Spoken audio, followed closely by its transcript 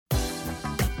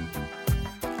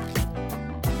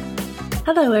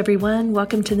Hello, everyone.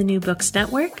 Welcome to the New Books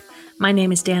Network. My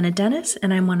name is Dana Dennis,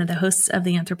 and I'm one of the hosts of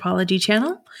the Anthropology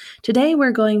Channel. Today,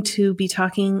 we're going to be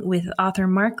talking with author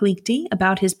Mark Liechti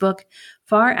about his book,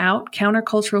 Far Out,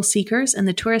 Countercultural Seekers and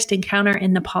the Tourist Encounter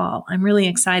in Nepal. I'm really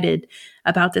excited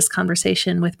about this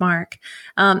conversation with Mark.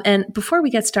 And before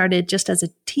we get started, just as a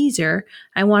teaser,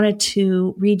 I wanted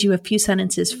to read you a few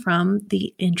sentences from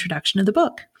the introduction of the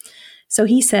book. So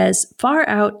he says, Far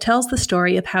Out tells the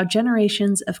story of how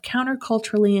generations of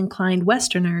counterculturally inclined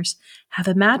Westerners have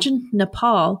imagined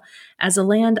Nepal as a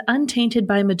land untainted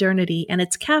by modernity and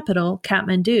its capital,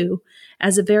 Kathmandu,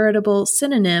 as a veritable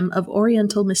synonym of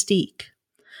Oriental mystique.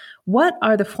 What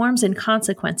are the forms and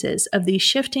consequences of these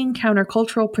shifting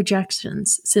countercultural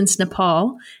projections since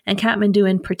Nepal, and Kathmandu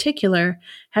in particular,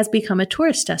 has become a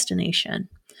tourist destination?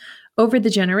 Over the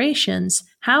generations,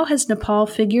 how has Nepal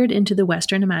figured into the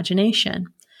Western imagination?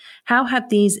 How have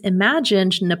these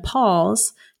imagined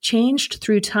Nepals changed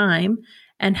through time,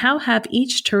 and how have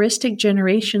each touristic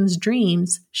generation's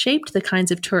dreams shaped the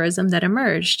kinds of tourism that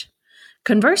emerged?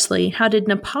 Conversely, how did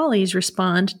Nepalis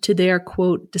respond to their,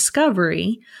 quote,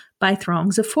 discovery by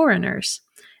throngs of foreigners?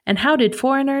 And how did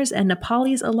foreigners and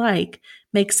Nepalis alike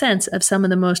make sense of some of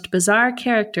the most bizarre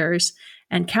characters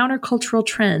and countercultural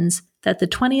trends that the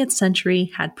 20th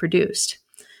century had produced?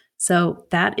 So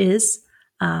that is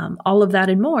all of that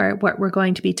and more what we're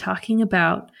going to be talking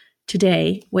about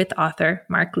today with author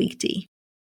Mark Liechti.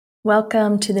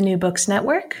 Welcome to the New Books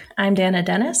Network. I'm Dana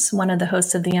Dennis, one of the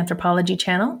hosts of the Anthropology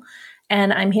Channel,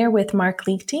 and I'm here with Mark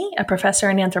Liechti, a professor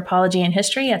in anthropology and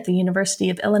history at the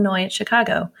University of Illinois at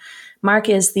Chicago. Mark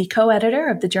is the co-editor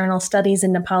of the journal Studies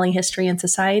in Nepali History and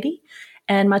Society,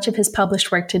 and much of his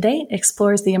published work to date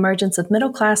explores the emergence of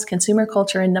middle-class consumer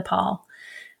culture in Nepal.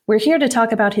 We're here to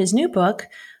talk about his new book,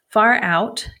 Far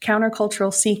Out,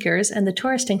 Countercultural Seekers and the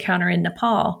Tourist Encounter in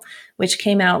Nepal, which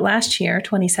came out last year,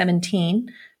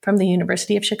 2017, from the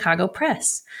University of Chicago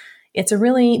Press. It's a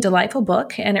really delightful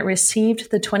book, and it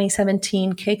received the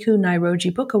 2017 Keku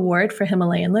Nairoji Book Award for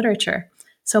Himalayan Literature.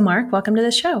 So, Mark, welcome to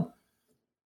the show.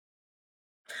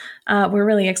 We're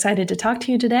really excited to talk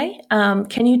to you today.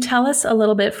 Can you tell us a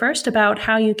little bit first about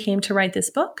how you came to write this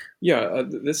book? Yeah,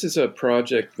 this is a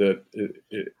project that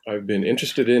I've been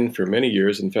interested in for many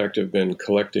years. In fact, I've been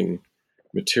collecting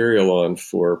material on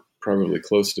for probably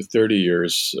close to 30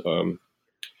 years.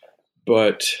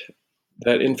 But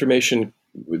that information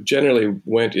generally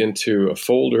went into a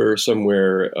folder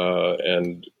somewhere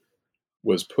and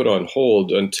was put on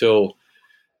hold until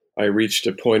I reached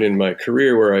a point in my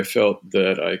career where I felt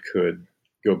that I could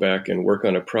go back and work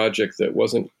on a project that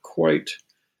wasn't quite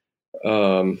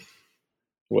down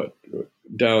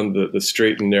the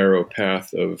straight and narrow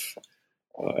path of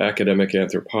academic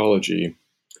anthropology.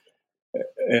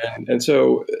 And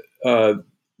so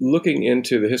looking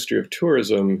into the history of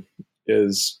tourism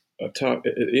is a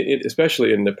topic,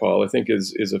 especially in Nepal, I think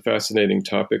is a fascinating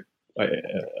topic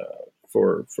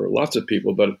for lots of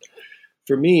people. But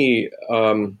for me,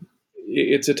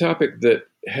 it's a topic that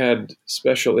had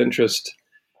special interest,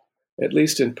 at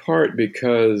least in part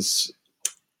because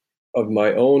of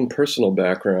my own personal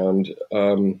background.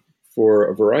 For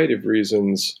a variety of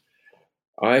reasons,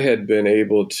 I had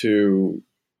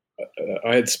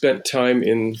spent time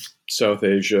in South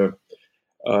Asia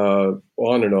on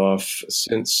and off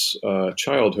since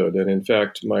childhood. And in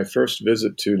fact, my first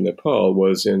visit to Nepal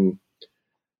was in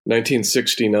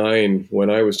 1969, when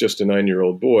I was just a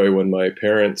 9-year-old boy, when my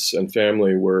parents and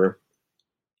family were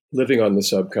living on the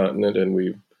subcontinent, and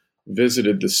we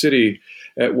visited the city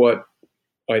at what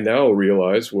I now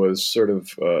realize was sort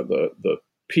of the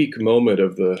peak moment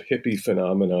of the hippie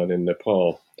phenomenon in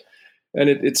Nepal. And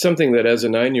it's something that as a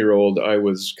 9-year-old I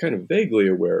was kind of vaguely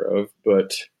aware of,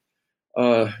 but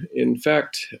in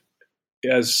fact,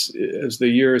 as the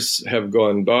years have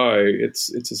gone by,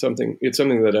 it's something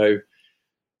that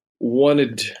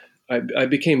I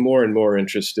became more and more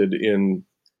interested in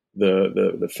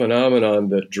the phenomenon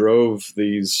that drove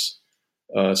these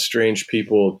strange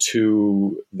people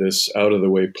to this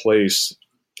out-of-the-way place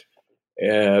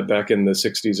back in the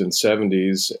 60s and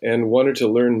 70s, and wanted to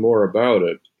learn more about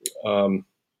it.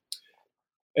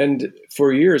 And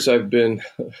for years, I've been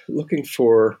looking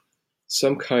for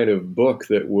some kind of book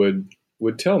that would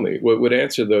tell me, would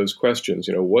answer those questions.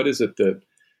 You know, what is it that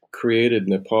created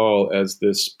Nepal as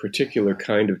this particular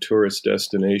kind of tourist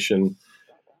destination,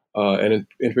 and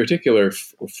in particular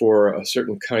for a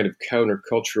certain kind of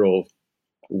countercultural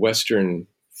Western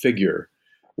figure?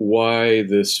 Why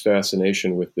this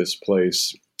fascination with this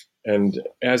place? And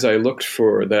as I looked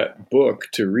for that book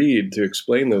to read to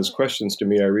explain those questions to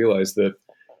me, I realized that,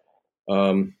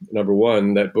 number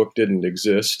one, that book didn't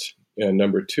exist. And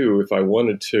number two, if I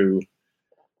wanted to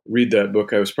read that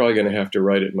book, I was probably going to have to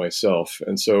write it myself.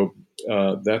 And so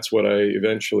that's what I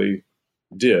eventually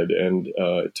did. And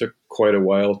it took quite a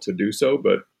while to do so,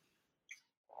 but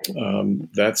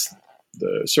that's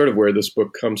the sort of where this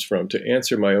book comes from, to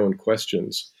answer my own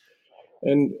questions.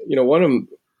 And,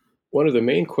 one of the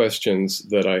main questions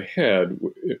that I had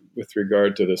with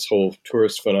regard to this whole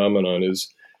tourist phenomenon is,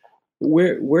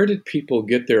 where did people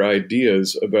get their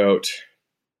ideas about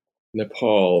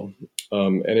Nepal?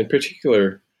 And in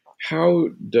particular,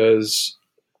 how does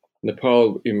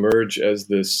Nepal emerge as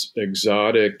this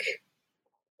exotic,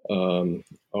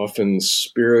 often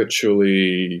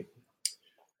spiritually,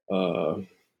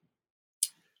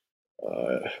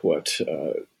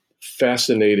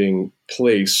 fascinating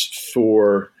place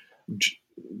for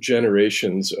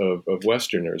generations of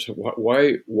Westerners?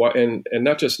 Why, and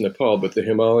not just Nepal, but the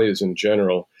Himalayas in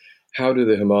general? How do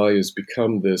the Himalayas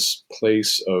become this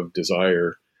place of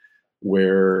desire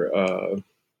where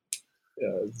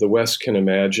the West can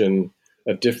imagine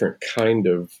a different kind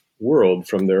of world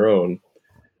from their own?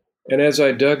 And as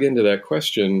I dug into that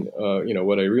question,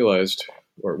 what I realized,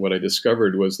 or what I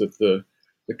discovered, was that the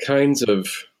kinds of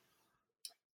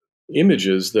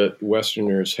images that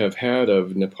Westerners have had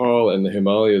of Nepal and the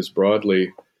Himalayas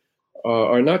broadly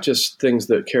are not just things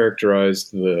that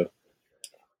characterized the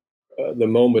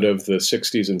moment of the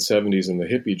 60s and 70s and the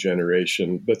hippie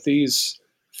generation, but these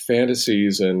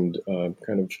fantasies and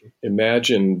kind of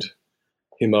imagined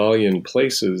Himalayan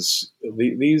places,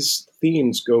 these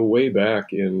themes go way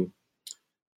back in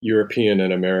European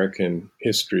and American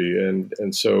history.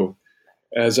 And so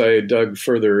as I dug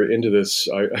further into this,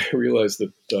 I realized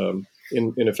that,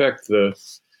 in effect, the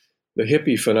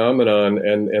hippie phenomenon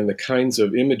and the kinds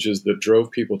of images that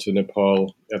drove people to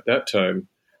Nepal at that time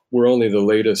were only the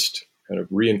latest kind of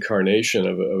reincarnation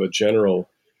of a general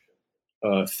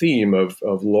theme of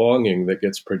longing that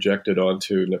gets projected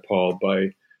onto Nepal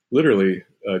by literally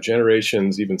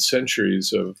generations, even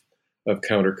centuries of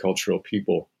countercultural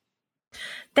people.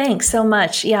 Thanks so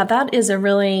much. Yeah, that is a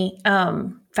really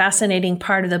fascinating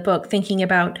part of the book, thinking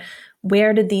about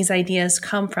where did these ideas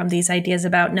come from, these ideas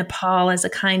about Nepal as a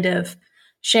kind of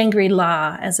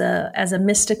Shangri-La, as a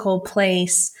mystical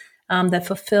place that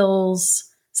fulfills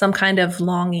some kind of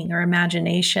longing or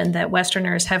imagination that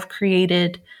Westerners have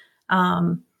created,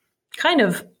 kind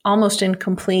of almost in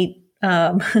complete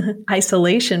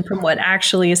isolation from what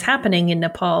actually is happening in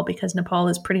Nepal, because Nepal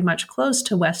is pretty much closed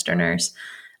to Westerners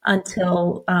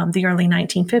until the early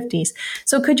 1950s.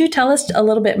 So could you tell us a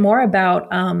little bit more about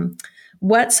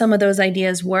what some of those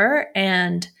ideas were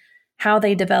and how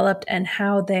they developed, and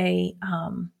how they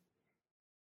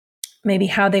maybe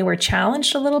how they were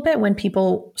challenged a little bit when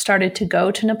people started to go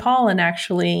to Nepal and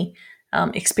actually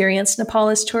experience Nepal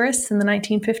as tourists in the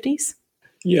 1950s?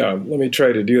 Yeah, let me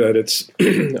try to do that. It's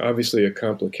obviously a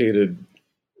complicated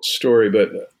story, but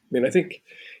I mean, I think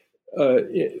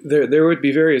there would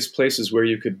be various places where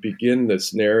you could begin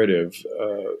this narrative,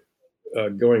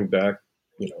 going back,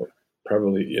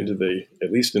 probably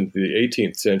at least into the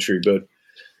 18th century. But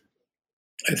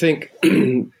I think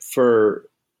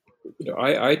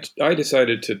I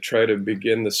decided to try to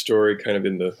begin the story kind of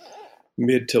in the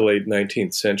mid to late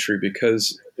 19th century,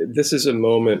 because this is a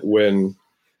moment when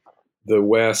the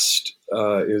West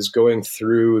is going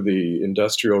through the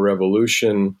Industrial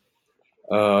Revolution,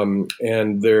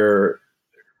 and there,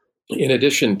 in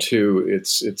addition to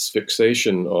its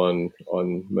fixation on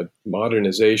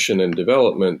modernization and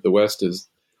development, the West is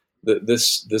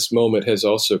this moment has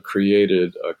also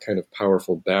created a kind of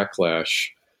powerful backlash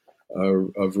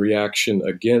of reaction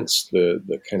against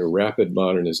the kind of rapid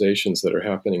modernizations that are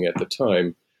happening at the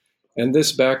time. And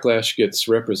this backlash gets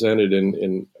represented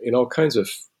in all kinds of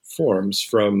forms,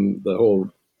 from the whole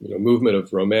movement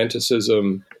of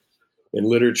Romanticism in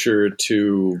literature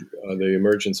to the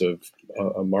emergence of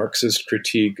a Marxist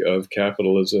critique of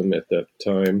capitalism at that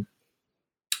time.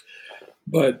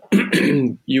 But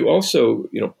you also,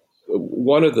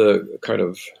 one of the kind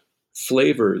of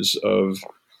flavors of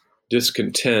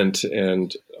discontent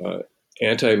and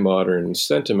anti-modern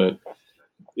sentiment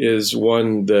is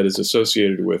one that is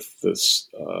associated with this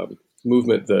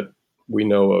movement that we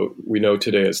know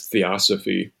today as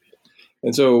Theosophy.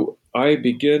 And so I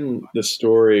begin the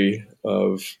story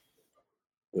of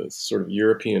the sort of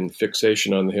European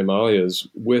fixation on the Himalayas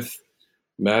with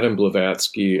Madame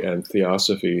Blavatsky and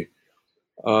Theosophy.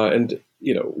 And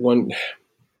one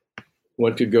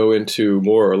could go into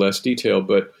more or less detail,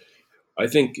 but I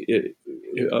think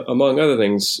among other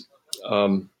things,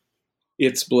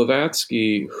 it's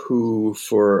Blavatsky who,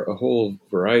 for a whole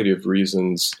variety of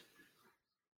reasons,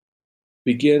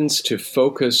 begins to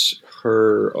focus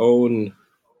her own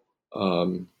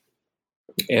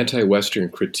anti-Western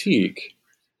critique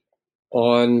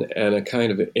on a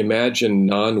kind of imagined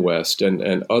non-West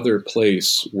and other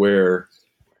place where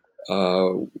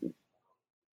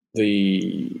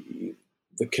the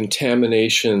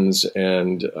contaminations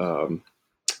and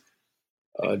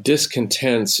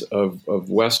discontents of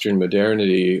Western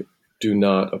modernity do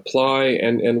not apply.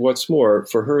 And what's more,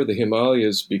 for her, the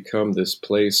Himalayas become this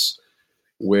place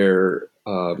where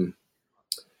a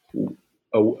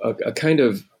kind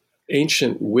of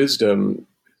ancient wisdom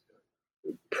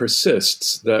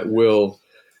persists that will,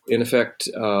 in effect,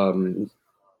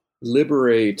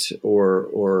 liberate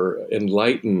or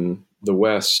enlighten the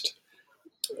West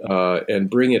and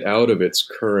bring it out of its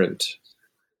current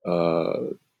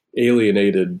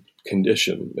alienated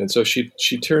condition. And so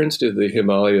she turns to the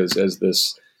Himalayas as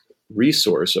this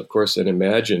resource, of course, an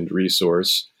imagined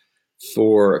resource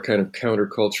for a kind of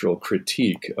countercultural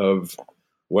critique of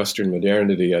Western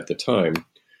modernity at the time.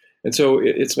 And so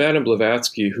it's Madame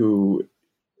Blavatsky who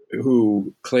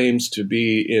claims to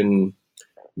be in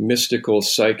mystical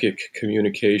psychic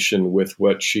communication with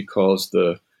what she calls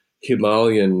the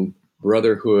Himalayan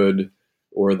Brotherhood,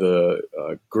 or the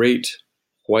Great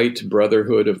White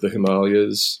Brotherhood of the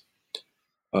Himalayas.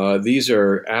 These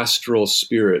are astral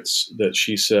spirits that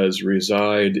she says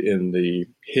reside in the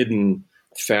hidden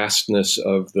fastness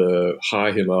of the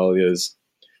high Himalayas,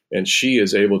 and she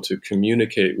is able to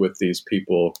communicate with these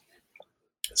people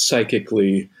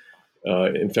psychically.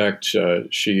 In fact,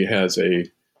 she has a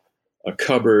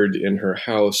cupboard in her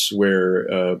house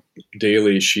where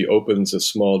daily she opens a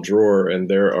small drawer, and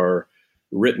there are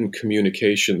written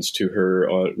communications to her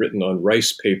written on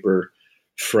rice paper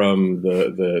from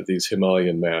these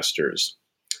Himalayan masters.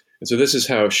 And so this is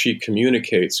how she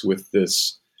communicates with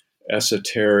this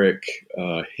esoteric,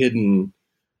 hidden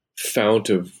fount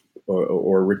of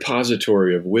or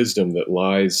repository of wisdom that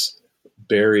lies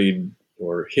buried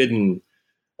or hidden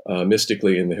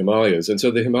mystically in the Himalayas. And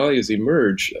so the Himalayas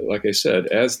emerge, like I said,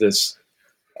 as this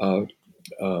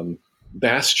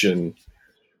bastion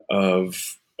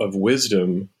of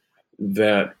wisdom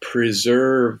that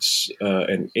preserves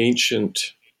an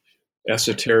ancient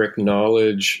esoteric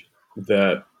knowledge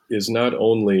that is not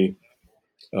only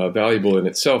valuable in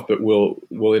itself, but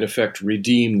will in effect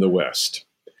redeem the West.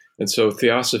 And so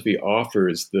Theosophy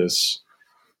offers this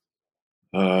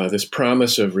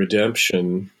promise of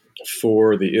redemption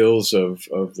for the ills of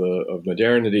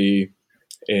modernity,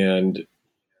 and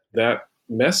that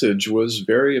message was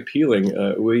very appealing.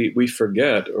 We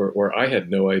forget, or I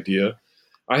had no idea.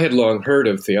 I had long heard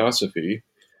of Theosophy,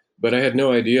 but I had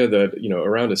no idea that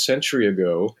around a century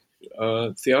ago,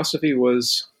 Theosophy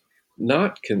was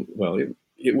not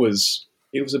it was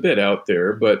a bit out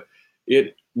there, but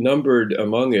it numbered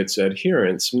among its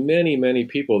adherents many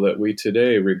people that we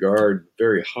today regard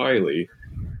very highly.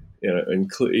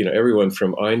 Everyone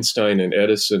from Einstein and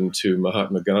Edison to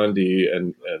Mahatma Gandhi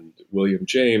and William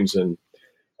James, and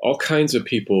all kinds of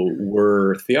people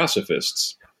were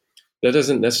Theosophists. That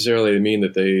doesn't necessarily mean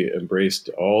that they embraced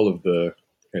all of the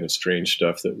kind of strange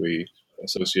stuff that we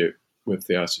associate with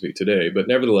Theosophy today. But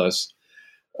nevertheless,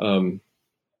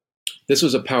 this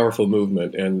was a powerful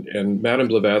movement, and Madame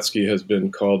Blavatsky has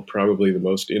been called probably the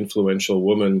most influential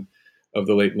woman of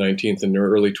the late 19th and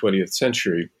early 20th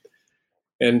century.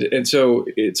 And so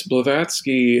it's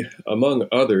Blavatsky, among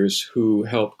others, who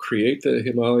helped create the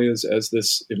Himalayas as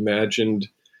this imagined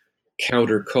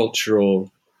countercultural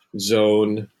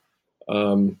zone,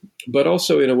 but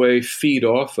also in a way feed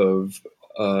off of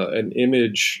an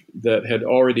image that had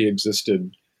already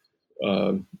existed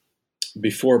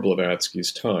before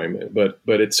Blavatsky's time. But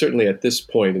it's certainly at this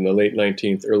point in the late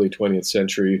 19th, early 20th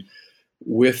century,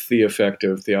 with the effect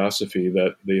of Theosophy,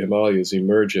 that the Himalayas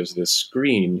emerge as this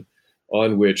screen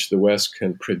on which the West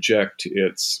can project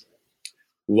its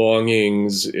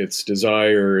longings, its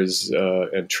desires,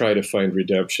 and try to find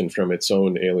redemption from its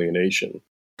own alienation.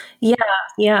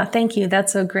 Yeah, thank you.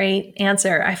 That's a great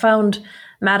answer. I found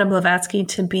Madame Blavatsky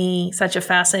to be such a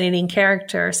fascinating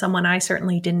character, someone I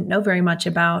certainly didn't know very much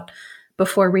about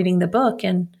before reading the book.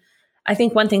 And I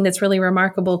think one thing that's really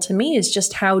remarkable to me is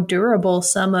just how durable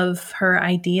some of her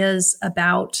ideas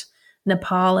about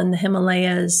Nepal and the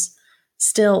Himalayas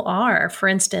still are. For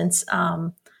instance,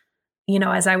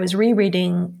 as I was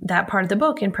rereading that part of the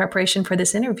book in preparation for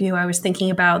this interview, I was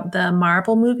thinking about the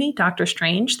Marvel movie, Doctor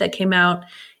Strange, that came out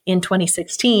in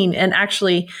 2016. And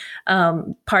actually,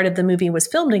 part of the movie was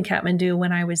filmed in Kathmandu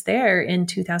when I was there in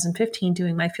 2015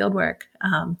 doing my fieldwork.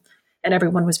 And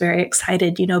everyone was very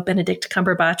excited. Benedict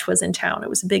Cumberbatch was in town. It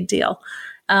was a big deal.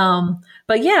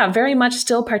 But yeah, very much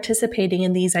still participating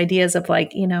in these ideas of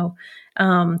like,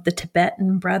 the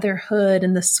Tibetan Brotherhood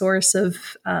and the source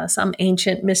of some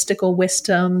ancient mystical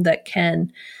wisdom that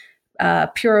can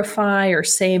purify or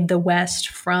save the West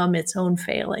from its own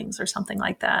failings or something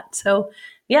like that. So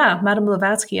yeah, Madame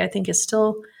Blavatsky, I think, is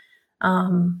still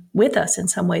with us in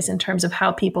some ways in terms of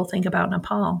how people think about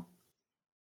Nepal.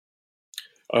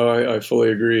 I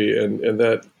fully agree, and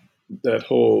that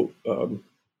whole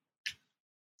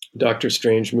Doctor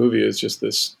Strange movie is just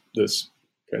this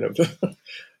kind of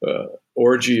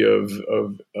orgy of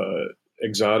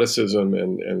exoticism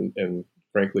and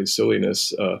frankly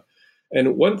silliness.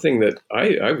 And one thing that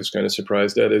I was kind of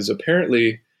surprised at is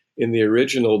apparently in the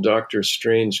original Doctor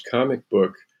Strange comic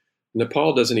book,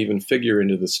 Nepal doesn't even figure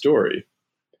into the story.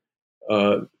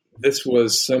 This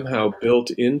was somehow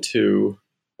built into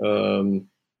the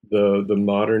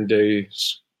modern day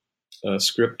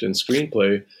script and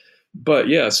screenplay. But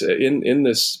yes, in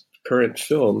this current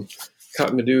film,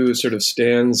 Kathmandu sort of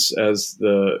stands as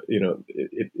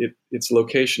its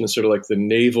location is sort of like the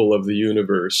navel of the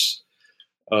universe.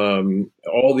 All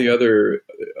the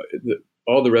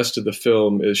rest of the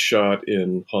film is shot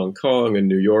in Hong Kong and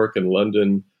New York and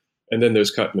London, and then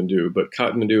there's Kathmandu. But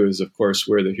Kathmandu is, of course,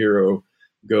 where the hero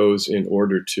goes in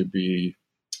order to be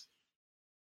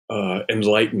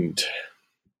enlightened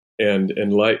and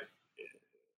enlightened.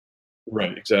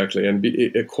 Right, exactly, and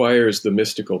it acquires the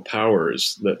mystical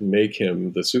powers that make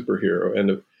him the superhero,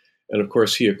 and of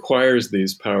course he acquires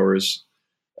these powers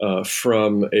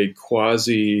from a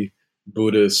quasi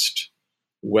Buddhist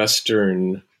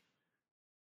Western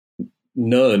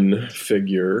nun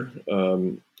figure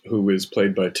who is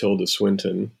played by Tilda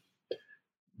Swinton.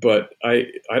 But I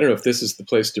don't know if this is the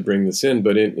place to bring this in,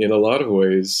 but in a lot of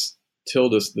ways,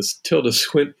 this Tilda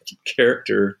Swinton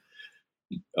character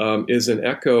is an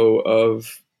echo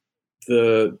of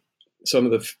some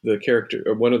of the character,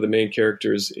 or one of the main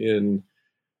characters in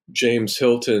James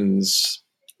Hilton's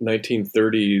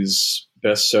 1930s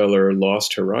bestseller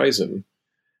Lost Horizon,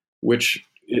 which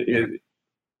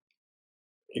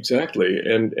exactly,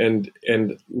 and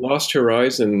Lost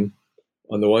Horizon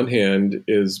on the one hand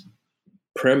is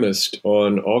premised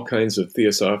on all kinds of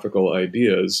theosophical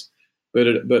ideas,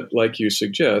 but like you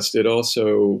suggest, it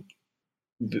also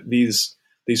these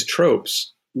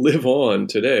tropes live on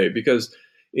today, because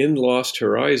in Lost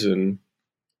Horizon,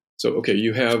 so okay,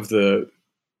 you have the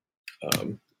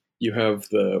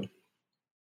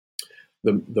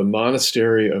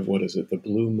monastery of, what is it, the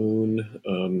Blue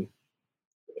Moon,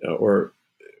 or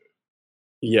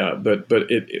yeah, but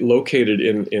it located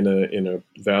in a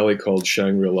valley called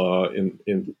Shangri-La,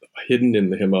 in hidden in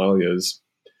the Himalayas.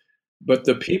 But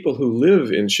the people who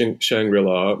live in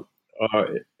Shangri-La,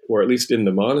 or at least in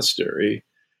the monastery,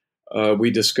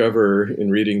 we discover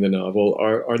in reading the novel,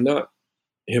 are not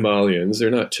Himalayans.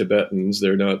 They're not Tibetans.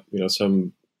 They're not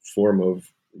some form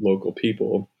of local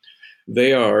people.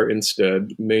 They are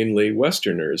instead mainly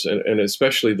Westerners, and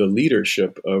especially the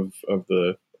leadership of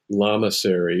the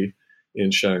lamasery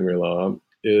in Shangri-La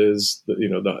is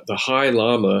the High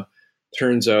Lama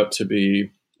turns out to be,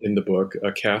 in the book,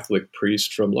 a Catholic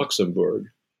priest from Luxembourg.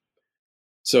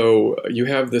 So you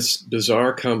have this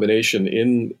bizarre combination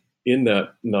in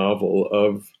that novel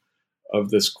of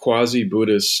this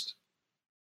quasi-Buddhist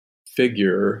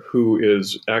figure who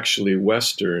is actually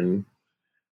Western,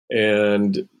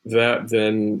 and that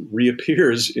then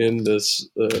reappears in this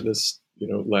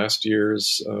last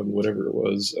year's whatever it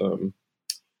was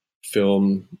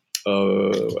film,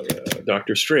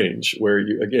 Doctor Strange, where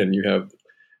you have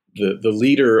the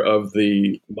leader of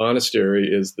the monastery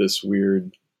is this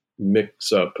weird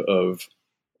mix up of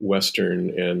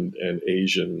Western and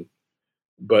Asian.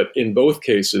 But in both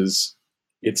cases,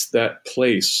 it's that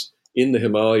place in the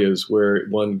Himalayas where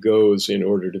one goes in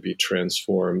order to be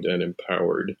transformed and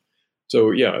empowered.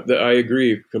 So yeah, I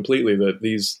agree completely that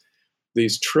these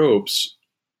tropes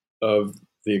of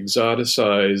the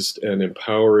exoticized and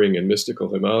empowering and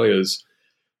mystical Himalayas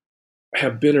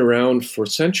have been around for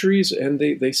centuries, and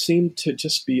they seem to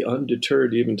just be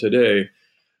undeterred even today.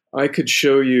 I could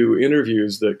show you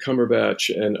interviews that Cumberbatch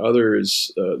and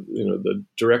others, the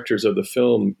directors of the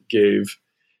film, gave,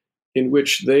 in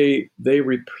which they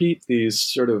repeat these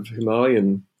sort of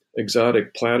Himalayan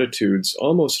exotic platitudes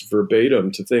almost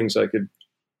verbatim to things I could,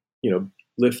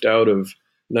 lift out of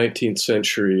 19th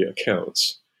century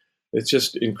accounts. It's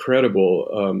just incredible.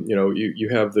 You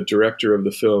have the director of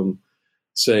the film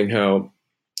saying how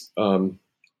Kathmandu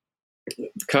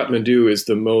is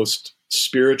the most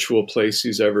spiritual place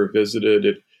he's ever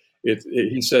visited.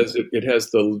 He says it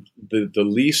has the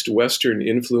least Western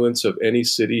influence of any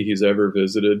city he's ever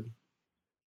visited.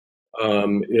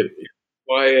 It's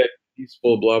quiet,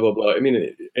 peaceful, blah blah blah. I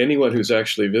mean, anyone who's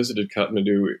actually visited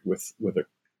Kathmandu with a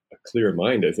clear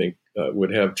mind, I think,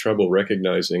 would have trouble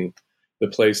recognizing the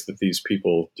place that these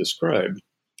people describe.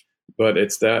 But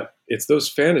it's those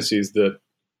fantasies that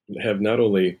have not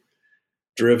only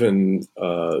driven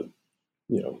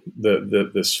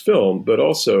this film, but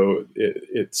also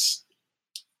it's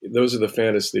those are the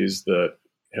fantasies that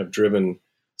have driven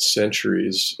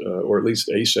centuries, or at least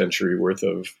a century worth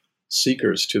of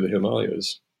seekers to the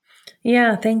Himalayas.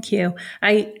 Yeah, thank you.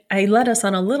 I led us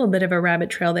on a little bit of a rabbit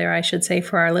trail there, I should say,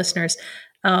 for our listeners.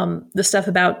 The stuff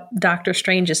about Doctor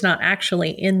Strange is not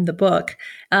actually in the book,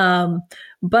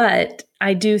 but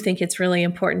I do think it's really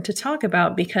important to talk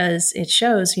about because it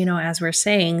shows, as we're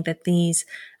saying, that these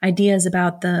ideas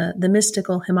about the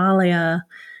mystical Himalaya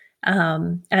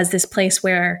as this place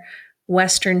where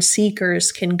Western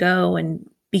seekers can go and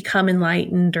become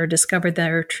enlightened or discover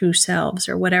their true selves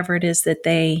or whatever it is that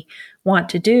they want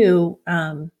to do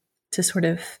to sort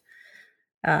of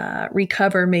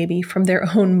recover maybe from their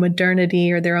own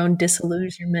modernity or their own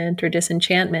disillusionment or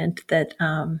disenchantment, that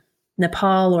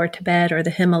Nepal or Tibet or the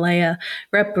Himalaya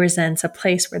represents a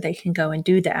place where they can go and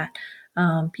do that.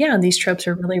 And these tropes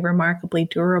are really remarkably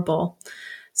durable.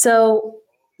 So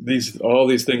all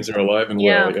these things are alive and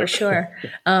yeah, well. for sure.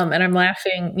 And I'm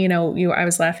laughing, I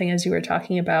was laughing as you were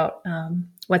talking about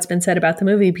what's been said about the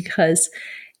movie, because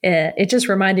it just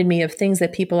reminded me of things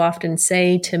that people often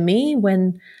say to me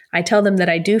when I tell them that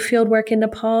I do field work in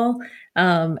Nepal.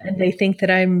 And they think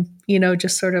that I'm,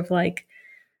 just sort of like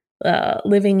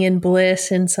living in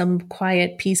bliss in some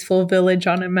quiet, peaceful village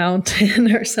on a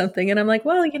mountain or something. And I'm like,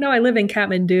 well, I live in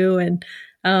Kathmandu, and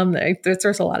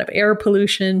there's a lot of air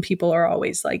pollution. People are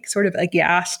always like sort of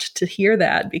aghast to hear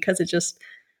that, because it just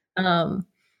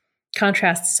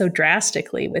contrasts so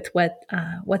drastically with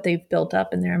what they've built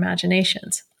up in their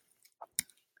imaginations.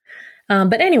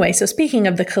 But anyway, so speaking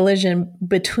of the collision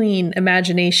between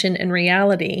imagination and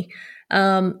reality,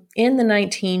 in the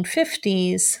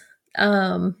 1950s,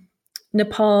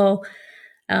 Nepal,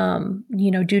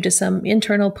 due to some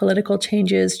internal political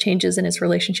changes in its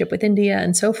relationship with India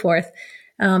and so forth,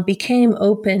 became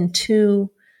open to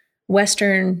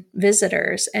Western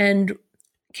visitors. And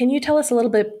can you tell us a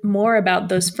little bit more about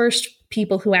those first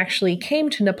people who actually came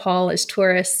to Nepal as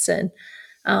tourists, and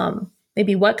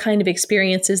maybe what kind of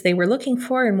experiences they were looking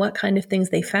for and what kind of things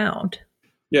they found?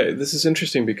 Yeah, this is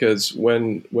interesting because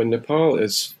when Nepal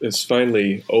is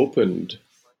finally opened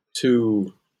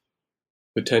to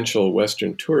potential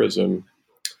Western tourism,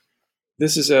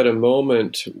 this is at a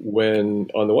moment when,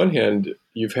 on the one hand,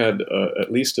 you've had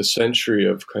at least a century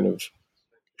of kind of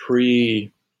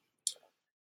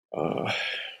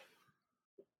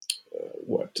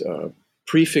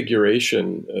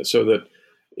prefiguration, so that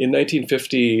in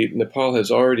 1950, Nepal has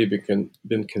already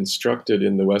been constructed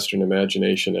in the Western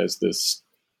imagination as this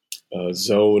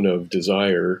zone of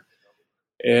desire.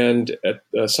 And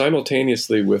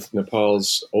simultaneously with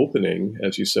Nepal's opening,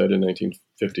 as you said, in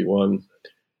 1951,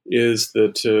 is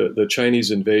the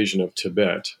Chinese invasion of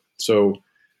Tibet. So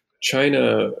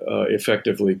China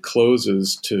effectively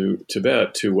closes to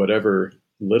Tibet to whatever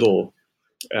little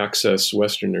access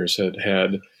Westerners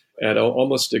had at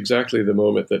almost exactly the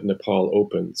moment that Nepal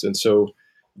opens. And so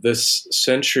this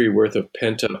century worth of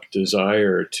pent-up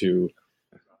desire to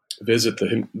visit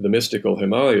the mystical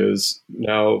Himalayas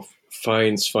now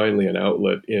finds finally an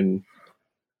outlet in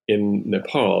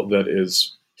Nepal that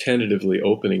is tentatively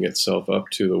opening itself up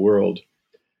to the world.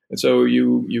 And so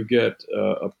you get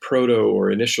a proto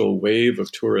or initial wave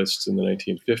of tourists in the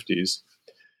 1950s.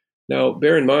 Now,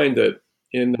 bear in mind that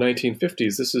in the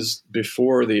 1950s, this is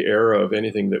before the era of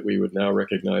anything that we would now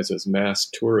recognize as mass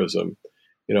tourism.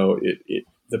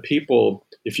 The people,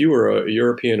 if you were a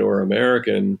European or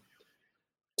American,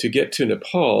 to get to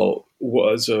Nepal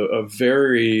was a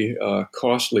very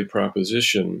costly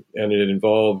proposition, and it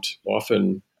involved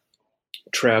often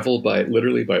travel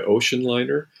literally by ocean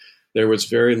liner. There was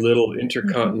very little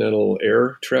intercontinental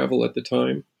air travel at the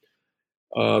time.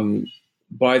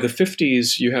 By the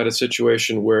 50s, you had a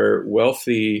situation where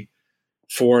wealthy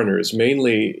foreigners,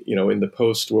 mainly, in the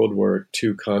post-World War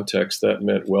II context, that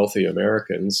meant wealthy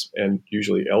Americans, and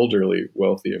usually elderly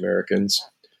wealthy Americans,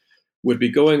 would be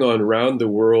going on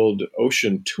round-the-world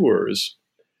ocean tours,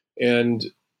 and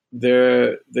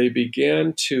they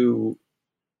began to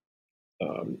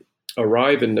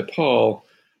arrive in Nepal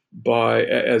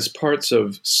as parts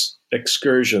of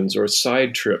excursions or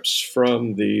side trips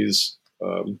from these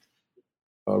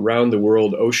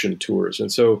around-the-world ocean tours.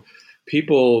 And so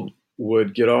people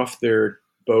would get off their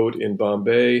boat in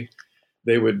Bombay,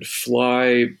 they would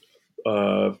fly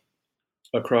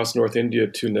across North India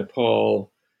to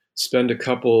Nepal, spend a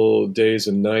couple days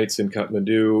and nights in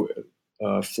Kathmandu,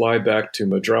 fly back to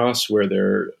Madras where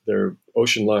their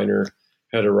ocean liner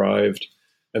had arrived,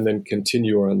 and then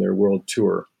continue on their world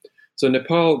tour. So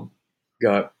Nepal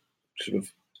got sort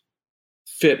of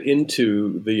fit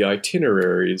into the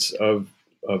itineraries of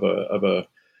a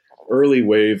early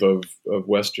wave of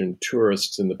Western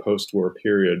tourists in the post-war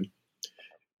period.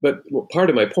 But part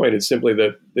of my point is simply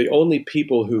that the only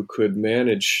people who could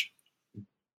manage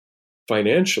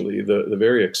financially the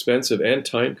very expensive and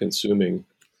time-consuming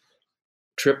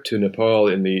trip to Nepal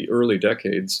in the early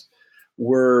decades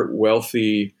were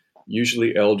wealthy,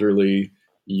 usually elderly,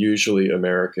 usually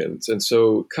Americans. And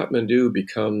so Kathmandu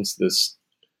becomes this,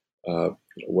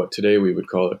 what today we would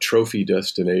call a trophy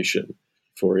destination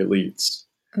for elites.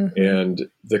 Mm-hmm. And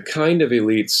the kind of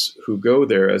elites who go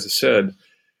there, as I said,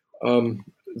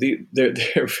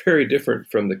 they're very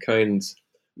different from the kinds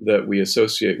that we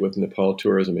associate with Nepal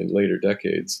tourism in later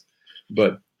decades.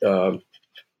 But well,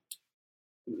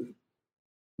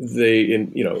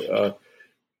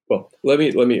 let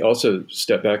me also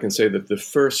step back and say that the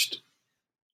first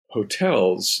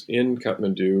hotels in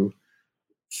Kathmandu,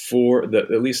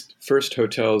 at least first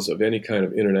hotels of any kind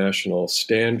of international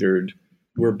standard,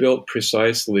 were built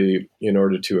precisely in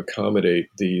order to accommodate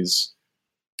these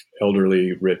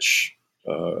elderly, rich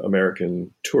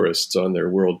American tourists on their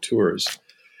world tours.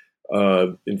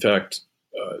 In fact,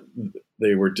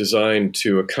 they were designed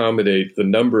to accommodate the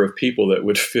number of people that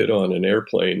would fit on an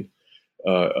airplane,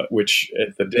 which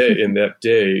in that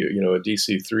day, a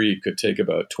DC-3 could take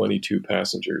about 22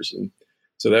 passengers, and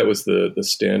so that was the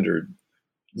standard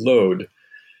load,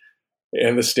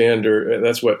 and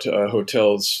that's what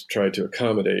hotels tried to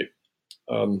accommodate.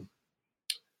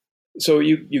 So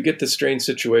you get this strange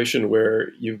situation where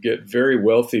you get very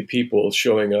wealthy people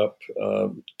showing up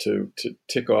to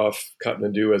tick off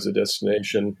Kathmandu as a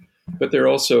destination, but there are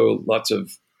also lots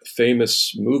of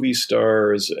famous movie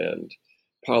stars and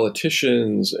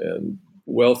politicians and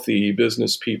wealthy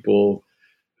business people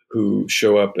who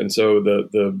show up, and so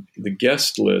the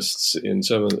guest lists in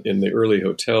the early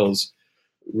hotels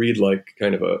read like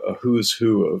kind of a who's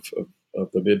who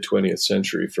of the mid 20th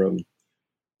century, from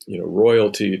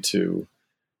royalty to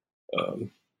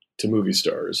movie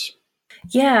stars.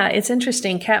 Yeah, it's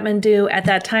interesting. Kathmandu at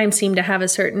that time seemed to have a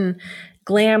certain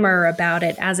glamour about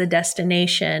it as a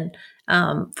destination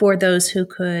for those who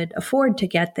could afford to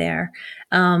get there.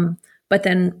 But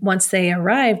then once they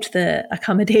arrived, the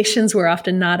accommodations were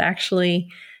often not actually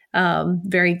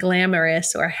very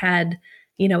glamorous, or had,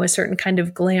 a certain kind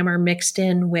of glamour mixed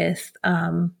in with,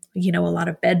 a lot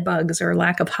of bed bugs or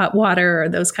lack of hot water or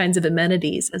those kinds of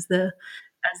amenities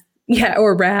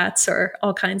or rats or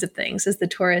all kinds of things, as the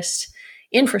tourist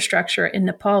infrastructure in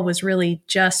Nepal was really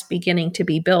just beginning to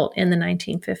be built in the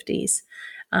 1950s.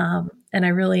 And I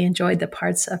really enjoyed the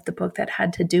parts of the book that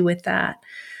had to do with that.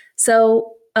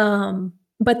 So,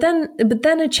 but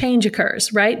then a change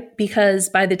occurs, right? Because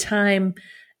by the time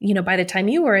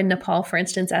you were in Nepal, for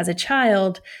instance, as a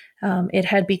child, it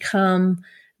had become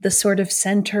the sort of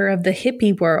center of the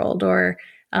hippie world, or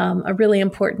a really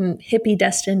important hippie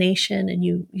destination. And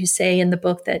you say in the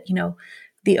book that,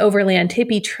 the Overland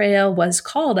Hippie Trail was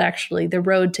called actually the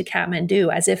Road to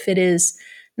Kathmandu, as if it is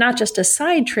not just a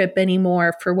side trip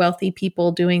anymore for wealthy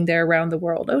people doing their around the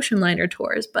world ocean liner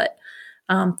tours, but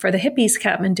for the hippies,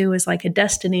 Kathmandu is like a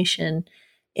destination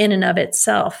in and of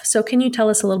itself. So can you tell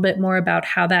us a little bit more about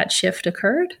how that shift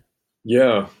occurred?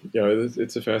 Yeah,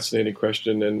 it's a fascinating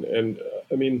question. And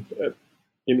I mean,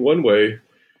 in one way,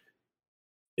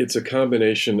 it's a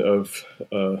combination of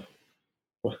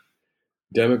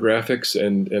demographics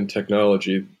and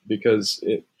technology, because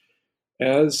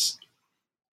as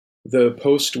the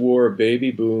post-war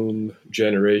baby boom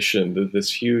generation,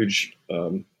 this huge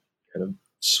kind of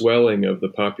swelling of the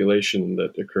population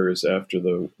that occurs after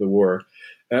the war,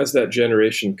 as that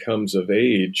generation comes of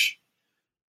age,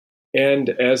 and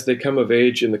as they come of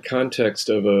age in the context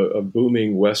of a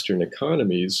booming Western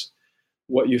economies,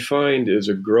 what you find is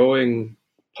a growing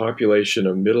population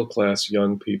of middle-class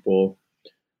young people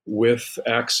with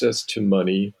access to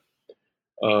money,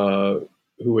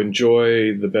 who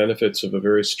enjoy the benefits of a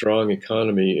very strong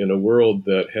economy in a world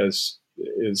that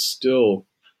is still,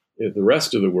 the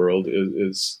rest of the world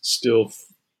is still,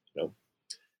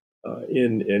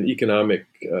 in economic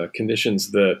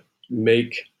conditions that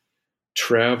make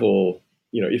travel,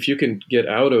 if you can get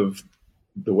out of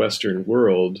the Western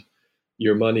world,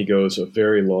 your money goes a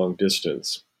very long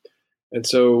distance. And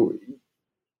so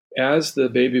as the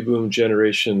baby boom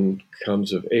generation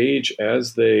comes of age,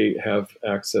 as they have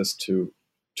access to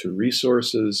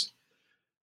resources,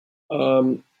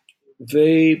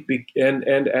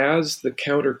 and as the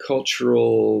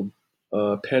countercultural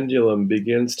pendulum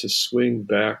begins to swing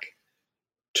back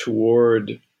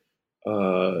toward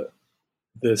uh,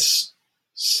 this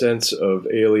sense of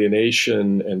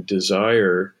alienation and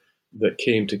desire that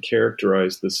came to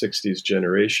characterize the 60s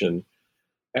generation,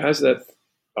 as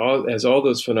all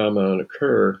those phenomena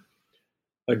occur,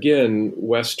 again,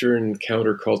 Western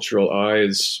countercultural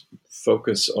eyes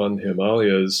focus on the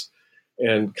Himalayas,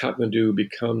 and Kathmandu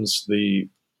becomes the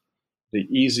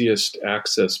easiest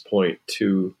access point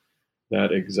to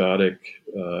that exotic,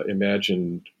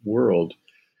 imagined world.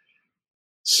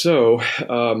 So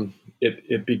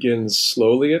it begins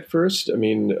slowly at first. I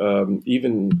mean,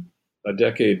 even a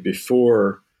decade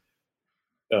before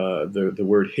the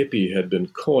word hippie had been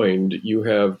coined, you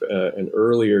have an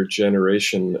earlier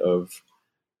generation of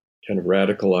kind of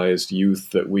radicalized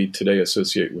youth that we today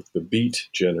associate with the Beat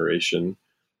generation.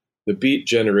 The Beat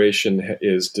generation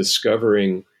is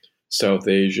discovering South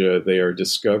Asia. They are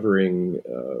discovering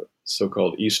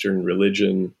so-called Eastern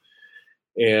religion,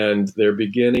 and they're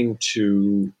beginning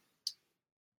to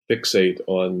fixate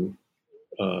on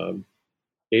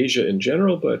Asia in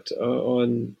general, but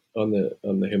on the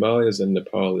Himalayas and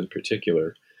Nepal in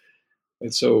particular.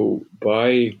 And so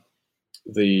by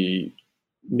the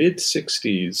mid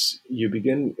 60s, you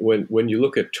begin when you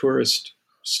look at tourist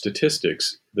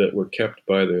statistics that were kept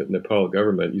by the Nepal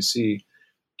government, you see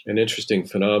an interesting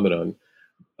phenomenon.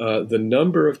 The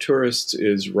number of tourists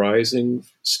is rising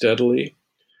steadily,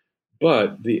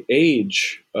 but the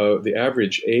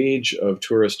average age of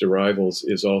tourist arrivals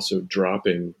is also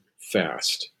dropping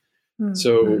fast.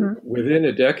 So within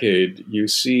a decade, you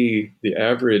see the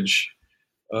average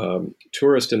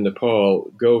tourist in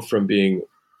Nepal go from being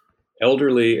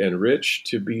elderly and rich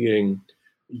to being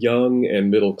young and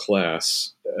middle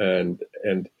class, and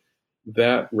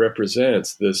that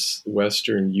represents this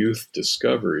Western youth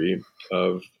discovery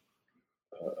of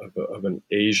an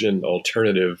Asian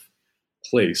alternative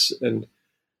place. And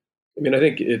I mean, I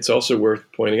think it's also worth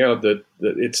pointing out that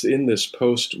it's in this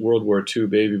post World War II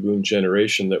baby boom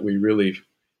generation that we really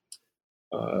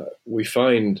we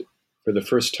find for the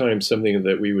first time something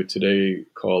that we would today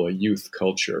call a youth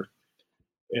culture.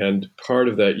 And part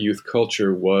of that youth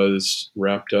culture was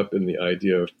wrapped up in the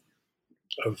idea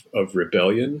of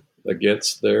rebellion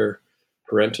against their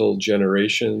parental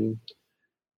generation,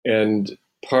 and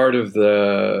part of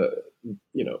that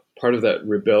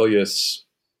rebellious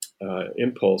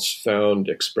impulse found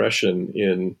expression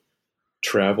in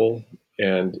travel,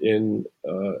 and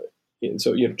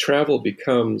so travel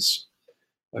becomes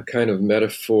a kind of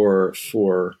metaphor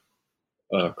for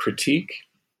critique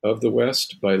of the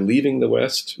West. By leaving the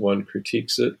West, one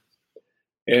critiques it,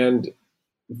 and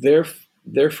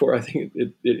therefore, I think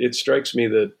it strikes me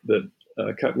that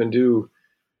Kathmandu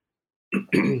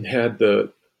had a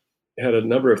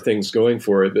number of things going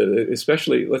for it, but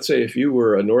especially, let's say, if you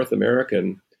were a North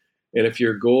American, and if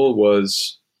your goal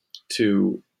was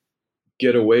to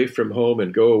get away from home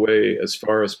and go away as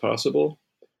far as possible,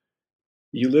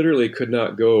 you literally could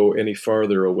not go any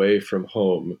farther away from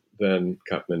home than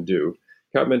Kathmandu.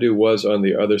 Kathmandu was on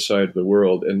the other side of the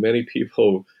world, and many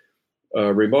people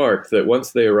remarked that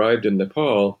once they arrived in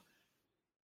Nepal,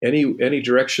 any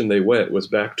direction they went was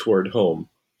back toward home,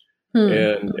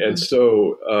 and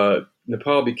so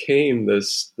Nepal became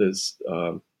this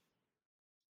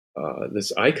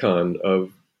icon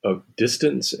of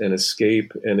distance and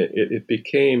escape, and it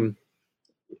became,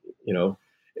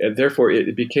 and therefore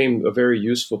it became a very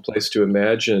useful place to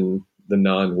imagine the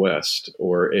non-West,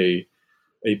 or a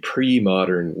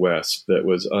pre-modern West that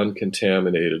was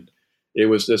uncontaminated. It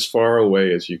was as far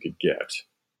away as you could get.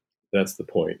 That's the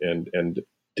point. And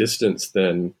distance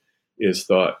then is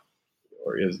thought,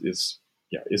 or is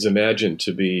imagined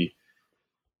to be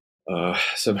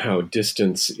somehow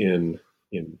distance in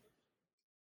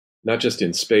not just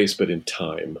in space but in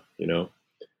time.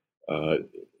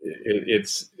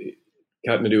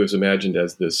 Kathmandu is imagined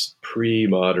as this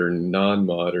pre-modern,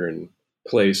 non-modern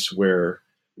place where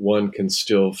one can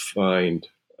still find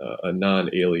a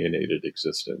non-alienated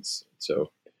existence.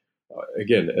 So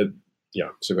again,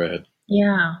 so go ahead.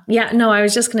 Yeah. No, I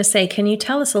was just going to say, can you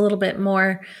tell us a little bit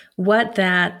more what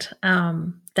that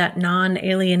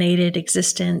non-alienated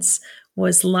existence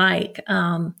was like,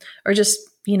 or just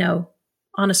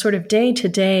on a sort of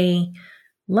day-to-day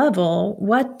level?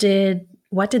 What did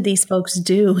these folks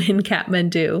do in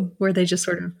Kathmandu? Were they just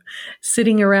sort of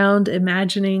sitting around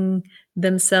imagining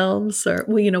themselves, or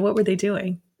what were they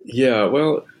doing? Yeah,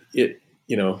 well,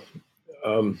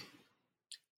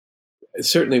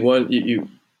 certainly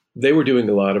they were doing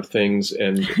a lot of things,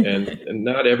 and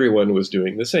not everyone was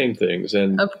doing the same things,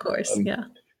 and of course,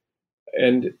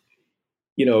 And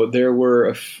there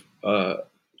were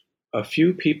a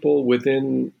few people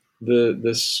within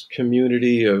this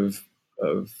community of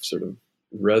sort of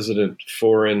resident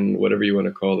foreign, whatever you want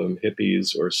to call them,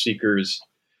 hippies or seekers.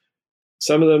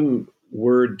 Some of them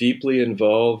were deeply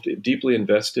involved, deeply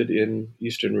invested in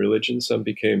Eastern religion. Some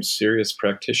became serious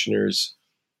practitioners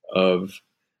of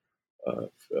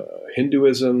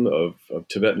Hinduism, of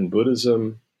Tibetan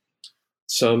Buddhism.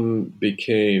 Some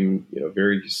became,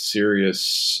 very serious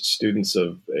students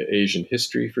of Asian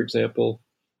history, for example.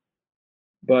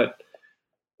 But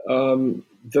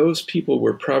those people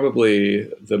were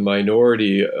probably the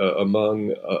minority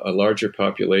among a larger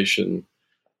population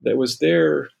that was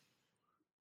there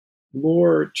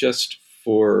more just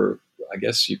for, I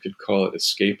guess you could call it,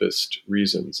 escapist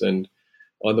reasons. And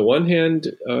on the one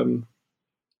hand,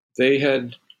 they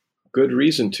had good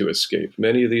reason to escape.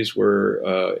 Many of these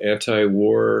were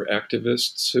anti-war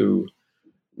activists who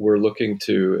were looking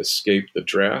to escape the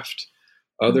draft.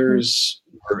 Others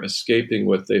were escaping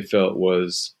what they felt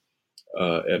was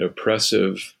an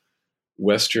oppressive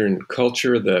Western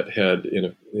culture that had,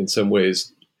 in some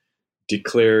ways,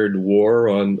 declared war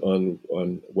on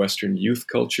Western youth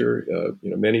culture.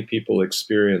 Many people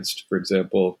experienced, for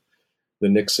example, the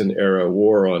Nixon era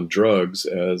war on drugs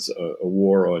as a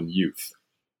war on youth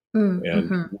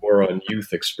and war on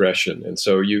youth expression. And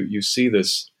so you see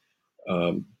this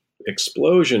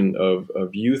explosion of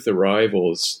youth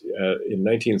arrivals in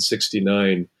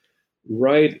 1969,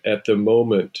 right at the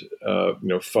moment,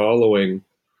 following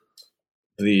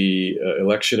the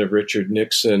election of Richard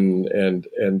Nixon and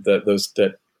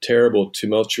that terrible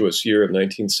tumultuous year of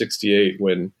 1968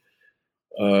 when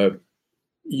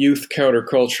youth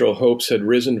countercultural hopes had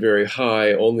risen very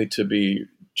high, only to be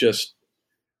just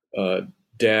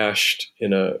dashed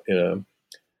in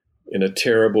a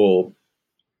terrible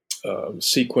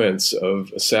sequence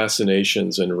of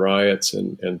assassinations and riots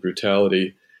and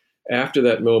brutality. After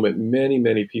that moment,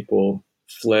 many people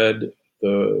fled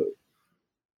the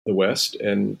West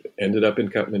and ended up in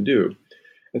Kathmandu.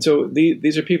 And so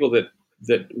these are people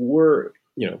that were,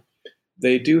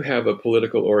 they do have a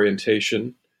political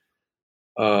orientation.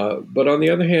 But on the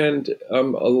other hand, a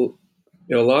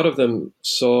lot of them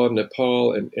saw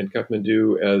Nepal and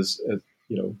Kathmandu as,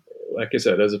 like I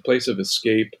said, as a place of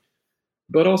escape,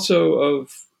 but also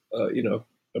of,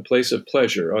 a place of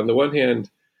pleasure. On the one hand,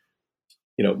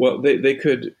 they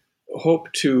could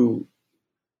hope to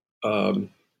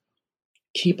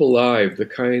keep alive the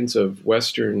kinds of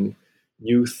Western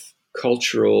youth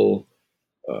cultural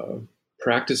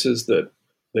practices that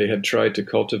they had tried to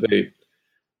cultivate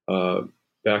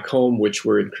back home, which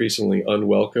were increasingly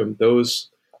unwelcome.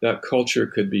 That culture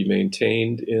could be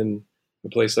maintained in a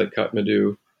place like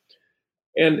Kathmandu.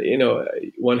 And,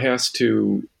 one has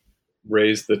to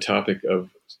raise the topic of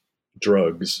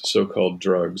drugs, so-called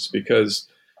drugs, because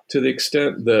to the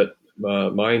extent that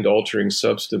mind-altering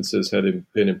substances had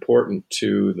been important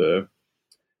to the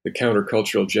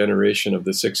countercultural generation of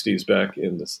the 60s back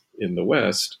in the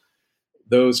West,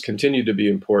 those continue to be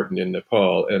important in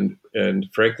Nepal. And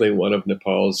frankly, one of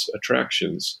Nepal's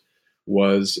attractions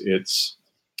was its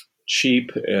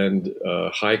cheap and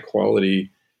high-quality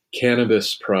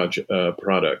cannabis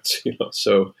products.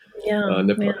 So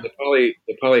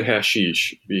Nepali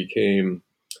hashish became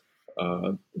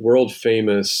world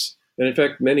famous. And in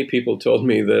fact, many people told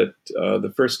me that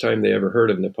the first time they ever heard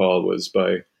of Nepal was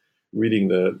by reading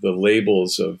the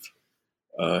labels of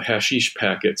hashish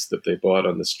packets that they bought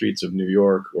on the streets of New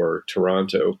York or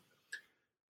Toronto.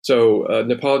 So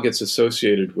Nepal gets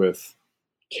associated with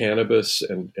cannabis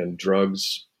and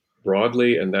drugs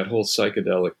broadly, and that whole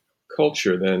psychedelic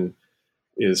culture then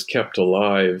is kept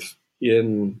alive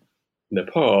in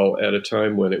Nepal at a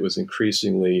time when it was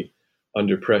increasingly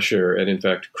under pressure and in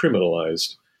fact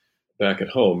criminalized back at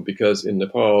home, because in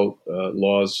Nepal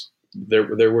laws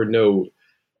there were no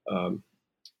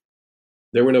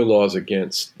laws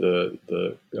against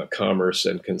the commerce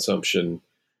and consumption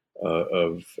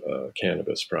of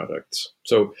cannabis products.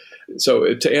 So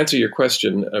to answer your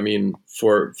question, I mean,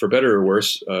 for better or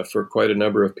worse, for quite a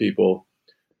number of people,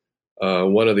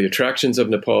 one of the attractions of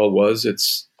Nepal was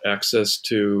its access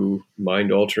to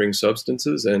mind-altering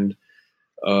substances, and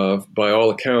by all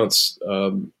accounts,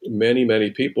 many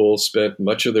people spent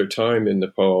much of their time in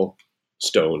Nepal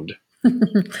stoned.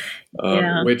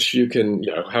 Which you can,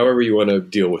 however you want to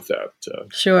deal with that.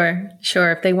 Sure.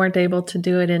 If they weren't able to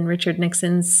do it in Richard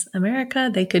Nixon's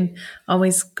America, they could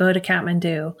always go to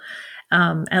Kathmandu,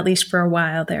 at least for a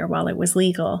while there while it was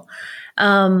legal.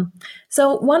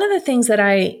 So one of the things that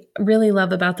I really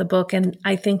love about the book, and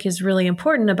I think is really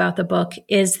important about the book,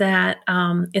 is that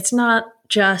it's not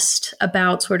just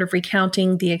about sort of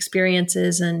recounting the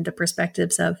experiences and the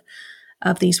perspectives of